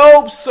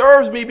 Job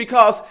serves me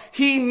because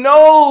he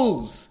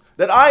knows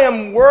that I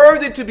am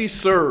worthy to be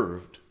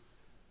served.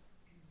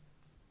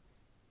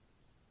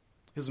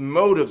 His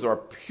motives are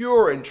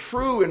pure and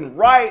true and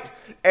right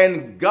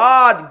and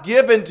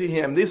God-given to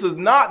him. This is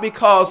not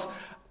because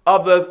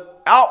of the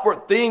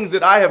outward things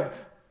that I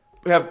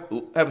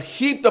have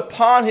heaped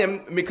upon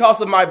him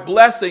because of my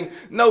blessing.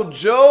 No,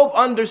 Job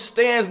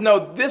understands,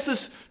 no, this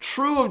is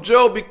true of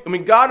Job.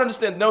 God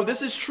understands, no,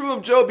 this is true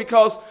of Job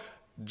because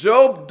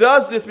Job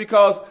does this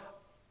because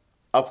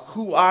of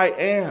who I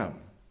am.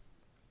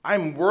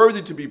 I'm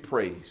worthy to be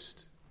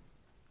praised.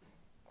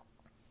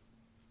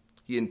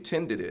 He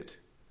intended it.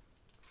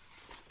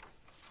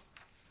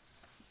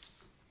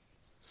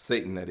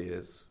 Satan, that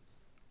is,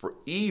 for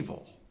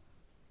evil.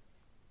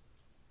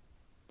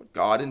 But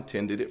God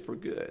intended it for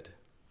good.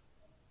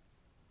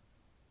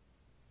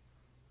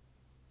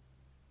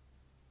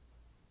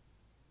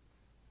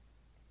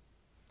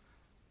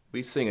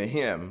 We sing a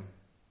hymn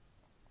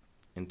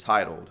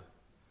entitled,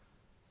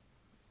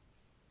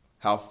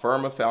 How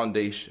Firm a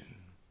Foundation.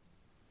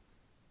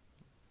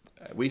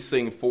 We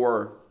sing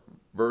 4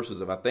 verses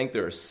of, I think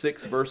there are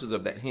 6 verses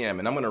of that hymn,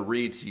 and I'm going to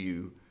read to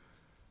you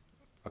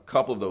a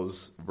couple of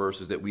those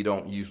verses that we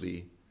don't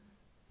usually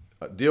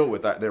deal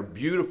with. They're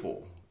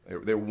beautiful.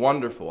 They're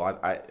wonderful.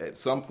 At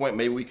some point,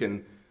 maybe we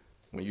can,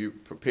 when you're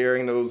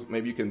preparing those,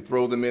 maybe you can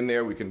throw them in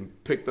there. We can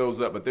pick those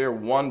up. But they're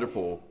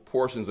wonderful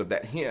portions of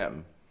that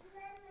hymn.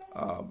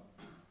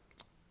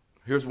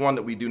 Here's one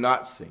that we do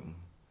not sing.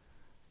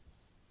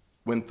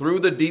 When through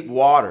the deep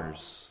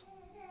waters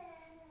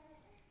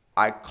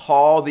I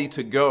call thee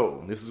to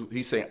go.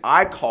 He's saying,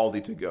 I call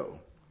thee to go.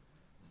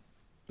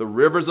 The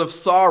rivers of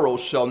sorrow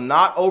shall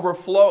not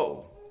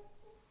overflow,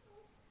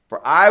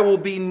 for I will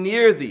be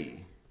near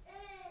thee,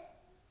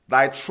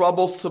 thy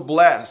troubles to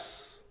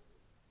bless,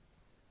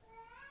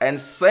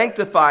 and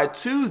sanctify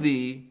to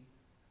thee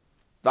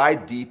thy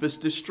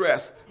deepest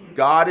distress.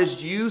 God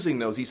is using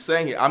those. He's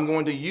saying here, I'm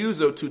going to use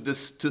those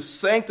to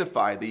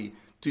sanctify thee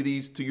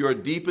to your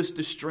deepest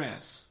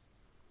distress.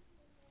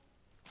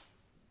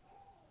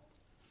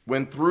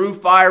 When through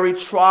fiery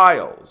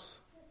trials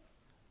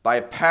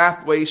thy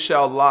pathway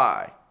shall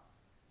lie,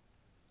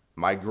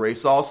 my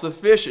grace all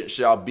sufficient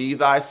shall be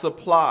thy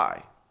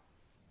supply.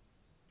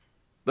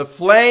 The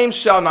flame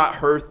shall not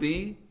hurt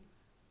thee.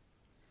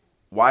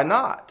 Why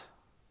not?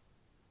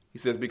 He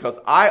says, because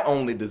I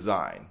only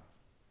design.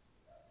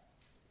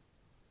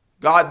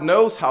 God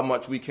knows how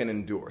much we can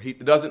endure. He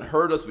doesn't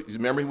hurt us.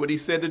 Remember what he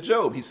said to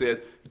Job. He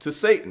said to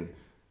Satan,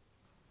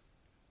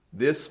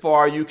 this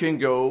far you can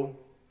go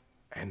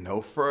and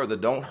no further.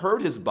 Don't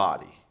hurt his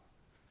body.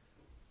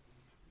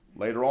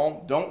 Later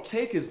on, don't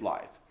take his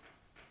life.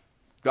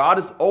 God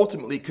is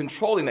ultimately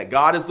controlling that.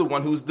 God is the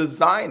one who's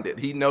designed it.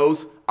 He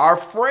knows our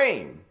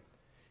frame.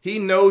 He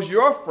knows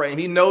your frame.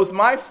 He knows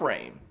my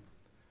frame.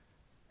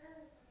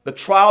 The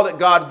trial that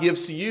God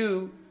gives to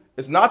you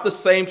is not the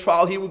same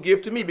trial he will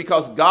give to me,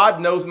 because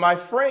God knows my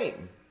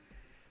frame.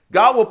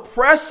 God will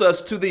press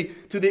us to the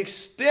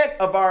extent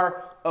of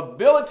our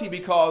ability,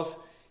 because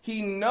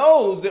he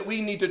knows that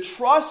we need to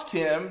trust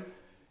him,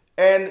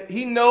 and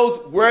he knows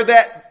where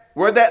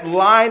that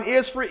line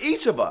is for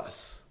each of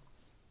us.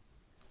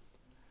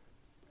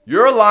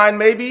 Your line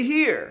may be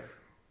here,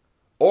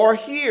 or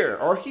here,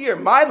 or here.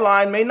 My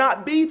line may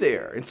not be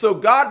there. And so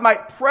God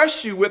might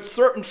press you with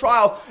certain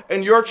trials,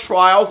 and your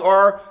trials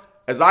are,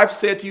 as I've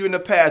said to you in the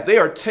past, they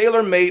are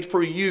tailor-made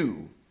for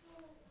you.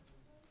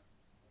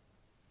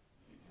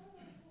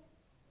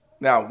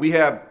 Now, we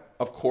have,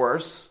 of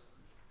course,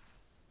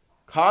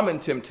 common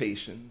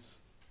temptations,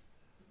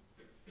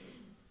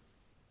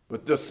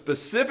 but the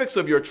specifics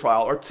of your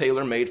trial are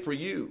tailor-made for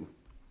you.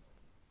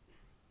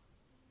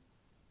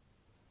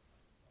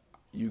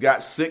 You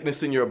got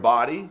sickness in your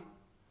body.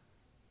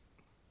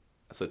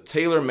 That's a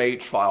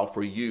tailor-made trial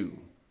for you.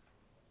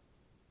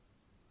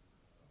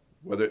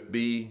 Whether it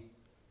be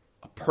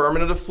a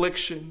permanent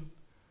affliction,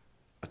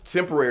 a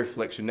temporary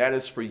affliction, that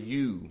is for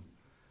you.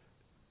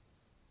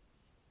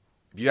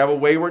 If you have a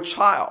wayward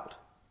child,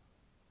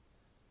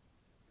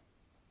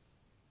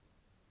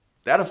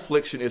 that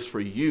affliction is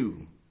for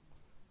you,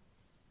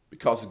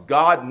 because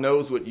God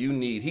knows what you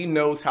need. He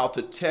knows how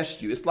to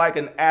test you. It's like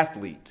an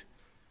athlete.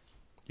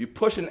 You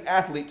push an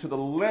athlete to the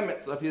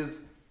limits of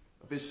his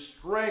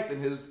strength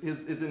and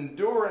his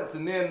endurance,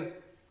 and then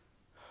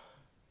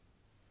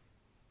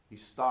he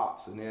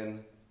stops, and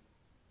then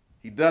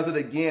he does it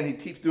again. He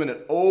keeps doing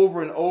it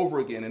over and over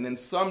again, and then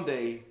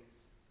someday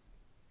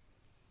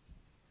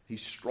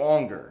he's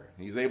stronger.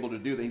 He's able to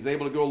do that. He's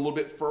able to go a little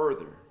bit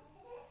further.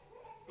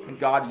 And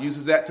God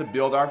uses that to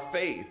build our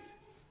faith.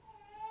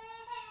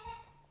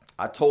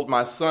 I told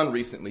my son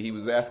recently, he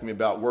was asking me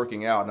about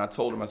working out, and I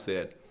told him, I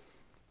said,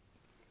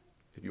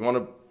 if you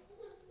want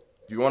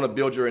to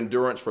build your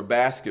endurance for a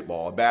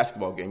basketball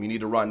game, you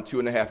need to run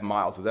 2.5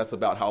 miles. So that's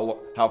about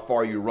how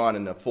far you run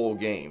in a full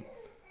game.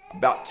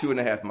 About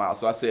 2.5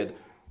 miles. So I said,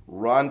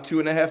 run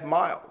 2.5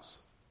 miles.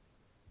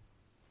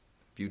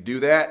 If you do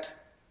that,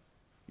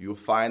 you'll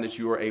find that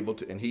you are able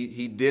to. And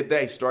he did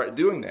that. He started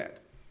doing that.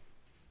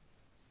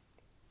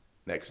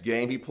 Next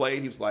game he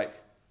played, he was like,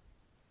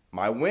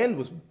 my wind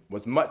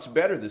was much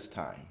better this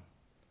time.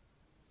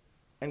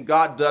 And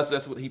God does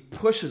this. He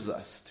pushes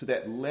us to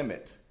that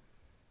limit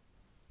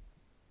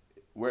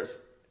where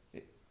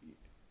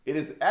it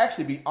is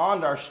actually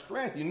beyond our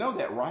strength. You know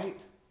that, right?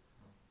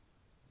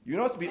 You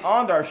know it's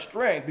beyond our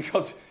strength,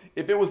 because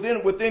if it was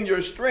within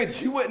your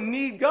strength, you wouldn't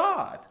need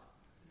God.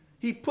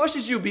 He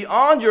pushes you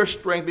beyond your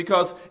strength,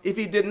 because if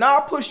he did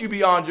not push you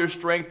beyond your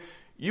strength,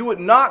 you would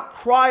not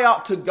cry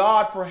out to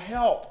God for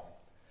help.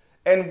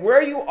 And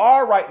where you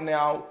are right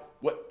now,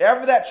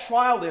 whatever that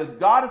trial is,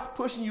 God is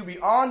pushing you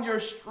beyond your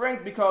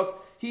strength, because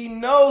he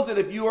knows that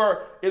if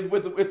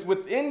it's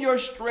within your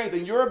strength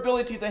and your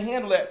ability to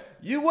handle that,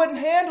 you wouldn't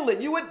handle it.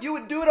 You would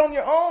do it on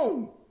your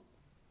own.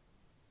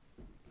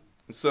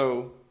 And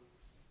so,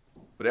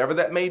 whatever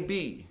that may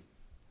be,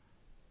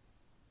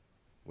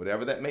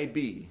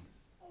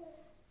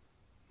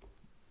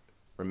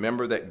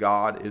 remember that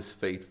God is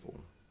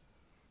faithful.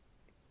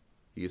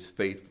 He is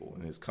faithful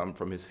and has come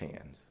from his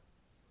hands.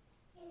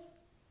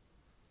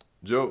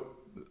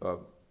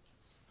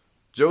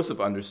 Joseph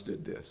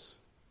understood this.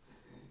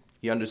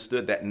 He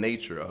understood that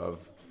nature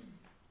of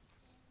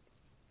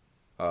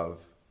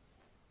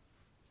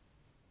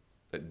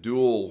that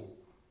dual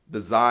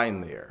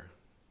design there.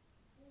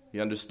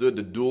 He understood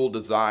the dual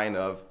design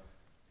of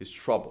his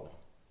trouble.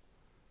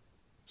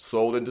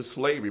 Sold into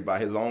slavery by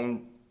his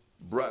own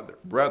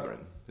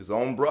brethren, his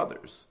own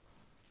brothers.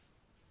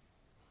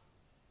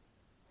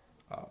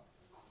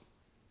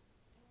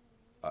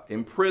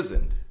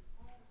 Imprisoned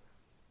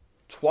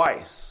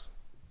twice,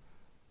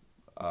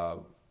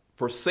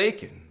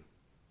 forsaken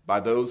by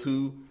those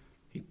who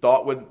he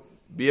thought would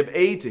be of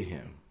aid to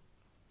him.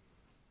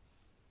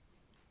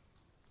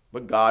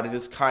 But God, in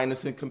his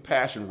kindness and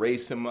compassion,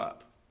 raised him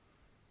up.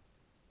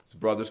 His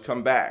brothers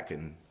come back,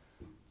 and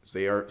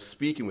they are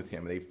speaking with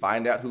him, and they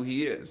find out who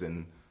he is,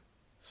 and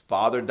his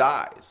father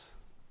dies.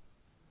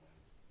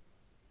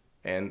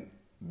 And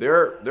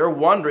they're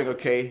wondering,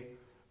 okay,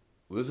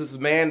 well, this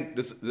man,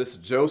 this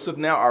Joseph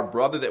now, our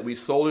brother that we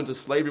sold into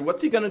slavery,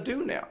 what's he going to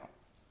do now?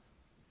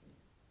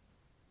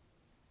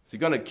 Is he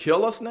going to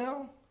kill us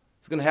now?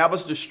 Is he going to have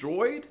us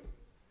destroyed?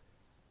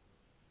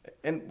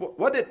 And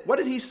what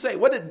did he say?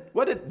 What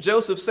did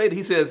Joseph say?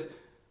 He says,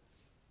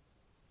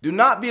 do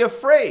not be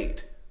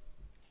afraid.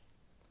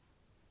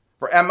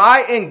 For am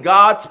I in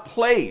God's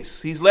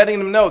place? He's letting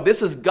them know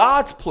this is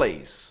God's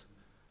place.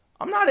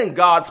 I'm not in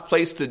God's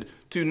place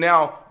to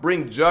now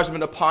bring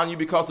judgment upon you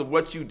because of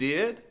what you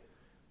did.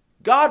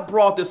 God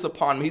brought this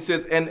upon me. He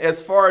says, and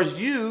as far as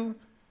you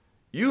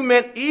You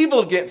meant evil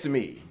against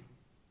me.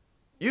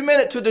 You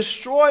meant it to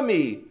destroy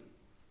me.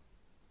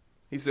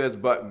 He says,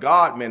 but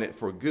God meant it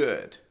for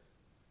good,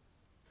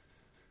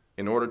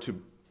 in order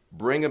to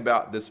bring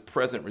about this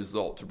present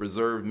result, to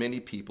preserve many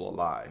people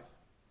alive.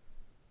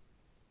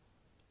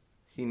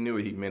 He knew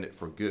he meant it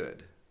for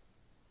good.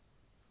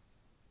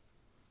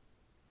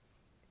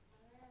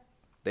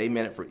 They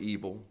meant it for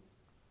evil,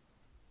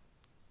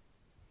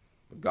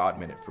 but God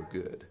meant it for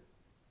good.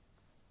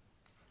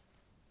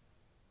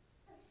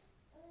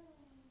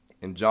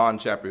 In John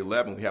chapter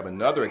 11, we have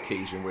another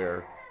occasion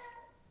where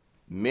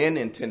men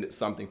intended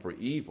something for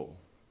evil,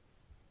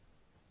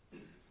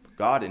 but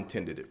God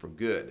intended it for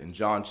good. In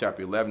John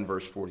chapter 11,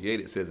 verse 48,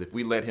 it says, if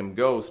we let him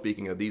go,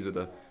 speaking of these are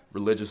the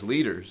religious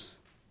leaders,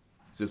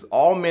 it says,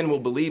 all men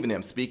will believe in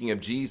him, speaking of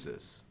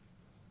Jesus.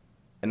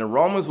 And the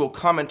Romans will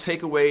come and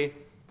take away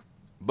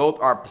both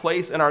our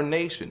place and our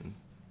nation.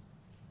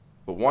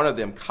 But one of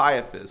them,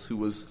 Caiaphas, who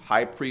was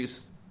high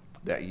priest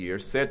that year,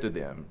 said to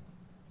them,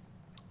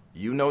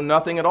 you know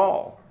nothing at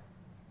all,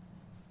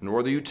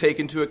 nor do you take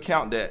into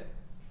account that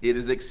it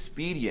is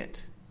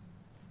expedient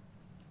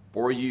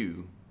for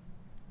you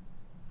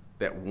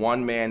that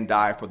one man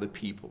die for the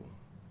people,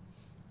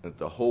 that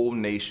the whole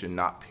nation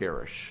not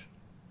perish.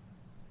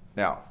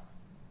 Now,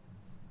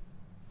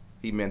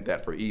 he meant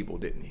that for evil,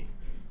 didn't he?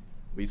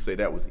 We say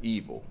that was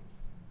evil.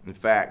 In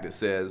fact, it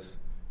says,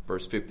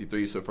 verse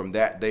 53, so from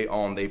that day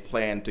on they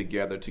planned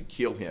together to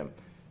kill him.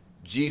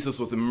 Jesus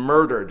was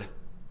murdered.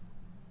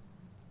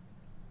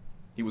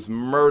 He was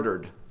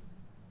murdered.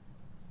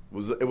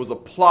 It was a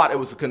plot. It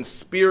was a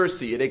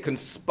conspiracy. They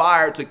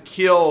conspired to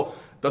kill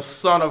the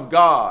Son of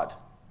God.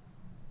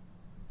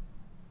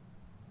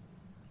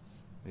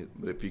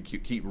 But if you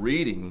keep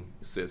reading,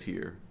 it says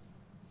here,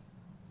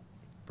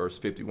 verse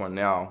 51,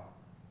 now,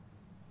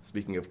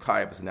 speaking of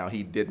Caiaphas, now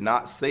he did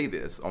not say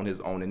this on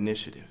his own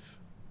initiative.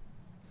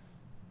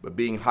 But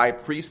being high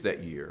priest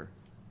that year,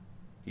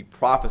 he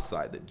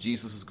prophesied that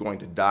Jesus was going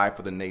to die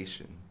for the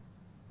nation.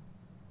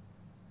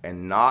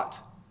 And not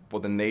for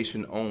the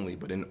nation only,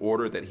 but in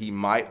order that he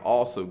might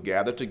also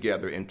gather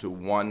together into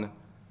one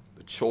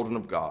the children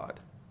of God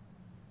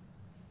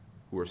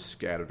who are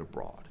scattered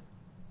abroad.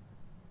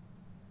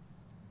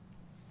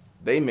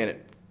 They meant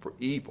it for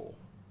evil.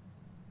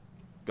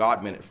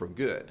 God meant it for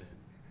good.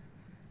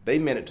 They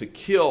meant it to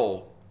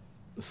kill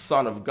the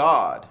Son of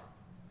God.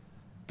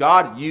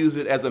 God used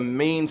it as a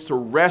means to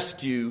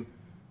rescue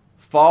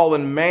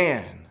fallen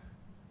man.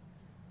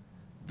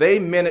 They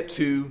meant it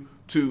to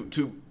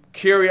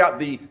carry out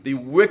the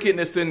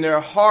wickedness in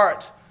their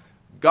heart.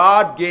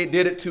 God did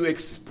it to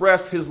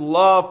express his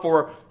love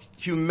for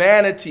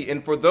humanity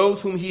and for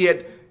those whom he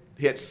had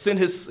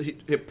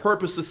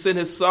purposed to send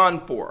his Son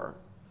for.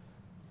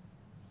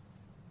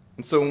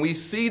 And so when we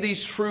see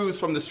these truths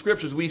from the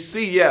scriptures, we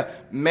see,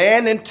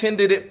 man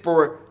intended it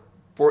for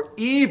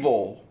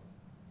evil,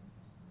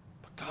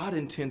 but God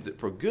intends it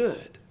for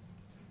good.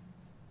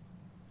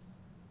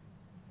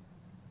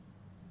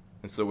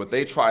 And so what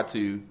they try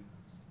to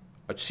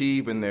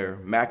achieve in their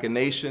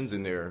machinations,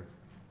 in their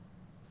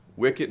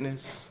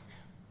wickedness,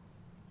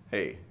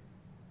 it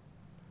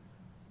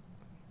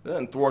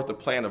doesn't thwart the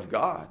plan of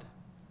God.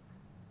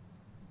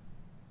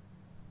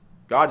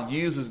 God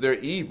uses their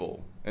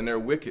evil and their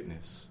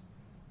wickedness.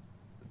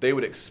 They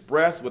would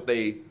express what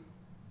they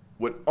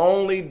would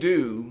only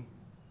do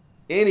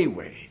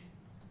anyway.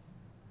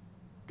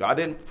 God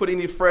didn't put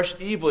any fresh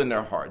evil in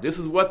their heart. This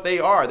is what they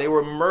are. They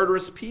were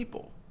murderous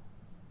people.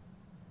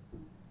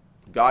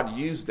 God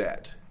used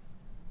that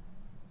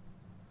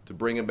to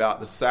bring about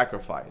the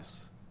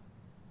sacrifice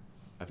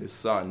of his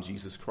Son,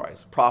 Jesus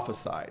Christ,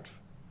 prophesied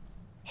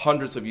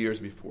hundreds of years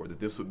before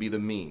that this would be the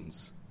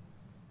means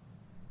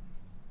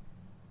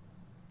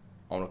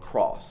on a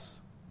cross,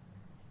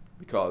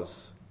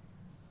 because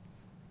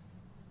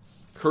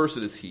cursed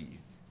is he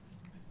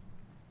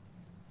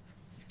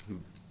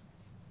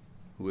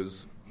who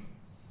is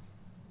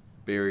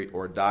buried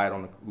or died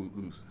on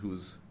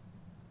who's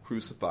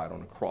crucified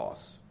on a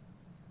cross.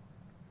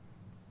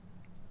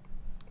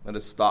 Let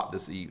us stop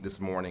this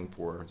morning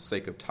for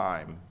sake of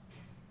time.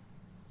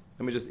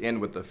 Let me just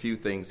end with a few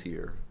things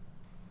here.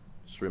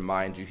 Just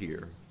remind you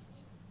here.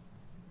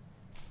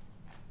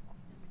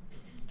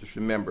 Just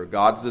remember,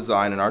 God's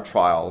design in our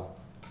trial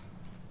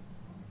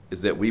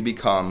is that we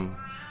become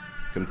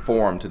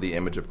conformed to the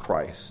image of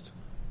Christ.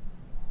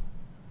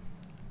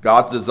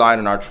 God's design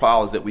in our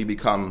trial is that we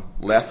become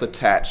less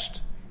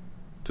attached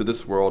to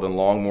this world and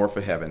long more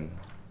for heaven.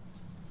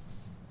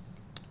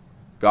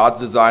 God's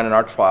design in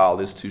our trial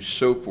is to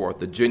show forth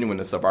the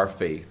genuineness of our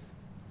faith.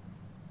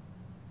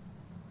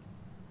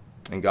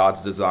 And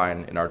God's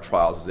design in our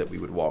trials is that we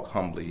would walk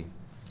humbly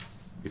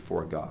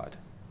before God.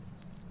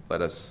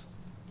 Let us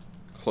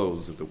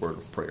close with the word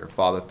of prayer.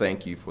 Father,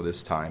 thank you for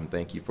this time.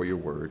 Thank you for your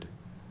word.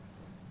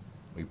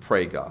 We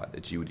pray, God,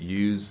 that you would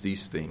use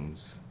these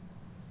things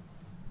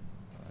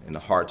in the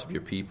hearts of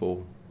your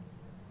people.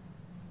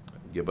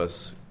 Give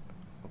us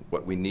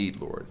what we need,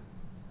 Lord,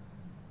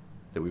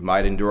 that we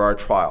might endure our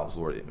trials,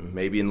 Lord,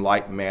 maybe in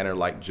like manner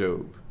like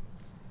Job,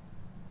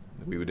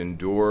 that we would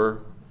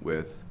endure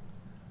with,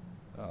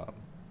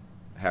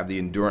 have the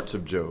endurance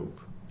of Job.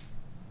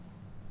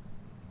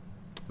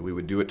 That we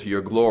would do it to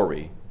your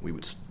glory. We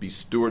would be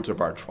stewards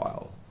of our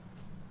trial.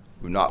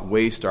 We would not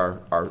waste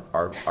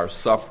our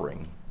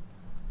suffering,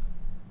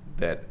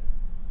 that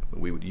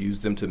we would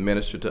use them to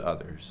minister to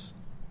others.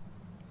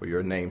 For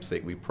your name's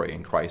sake we pray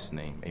in Christ's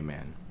name.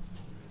 Amen.